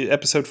that's the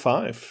episode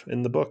 5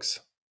 in the books.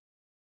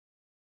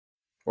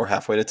 We're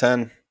halfway to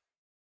 10.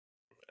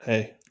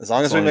 Hey, As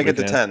long that's as we all make it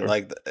anybody to can ask 10, for.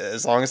 like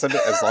as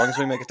long as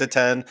we make it to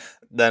 10,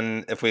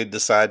 then if we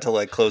decide to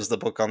like close the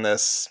book on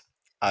this,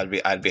 I'd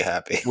be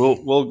happy.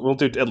 We'll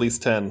do at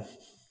least 10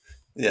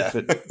 Yeah. if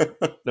it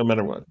no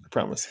matter what, I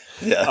promise.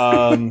 Yeah.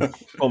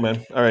 Oh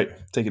man. All right,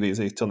 take it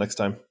easy. Till next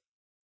time.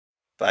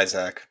 Bye,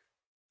 Zach.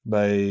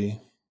 Bye.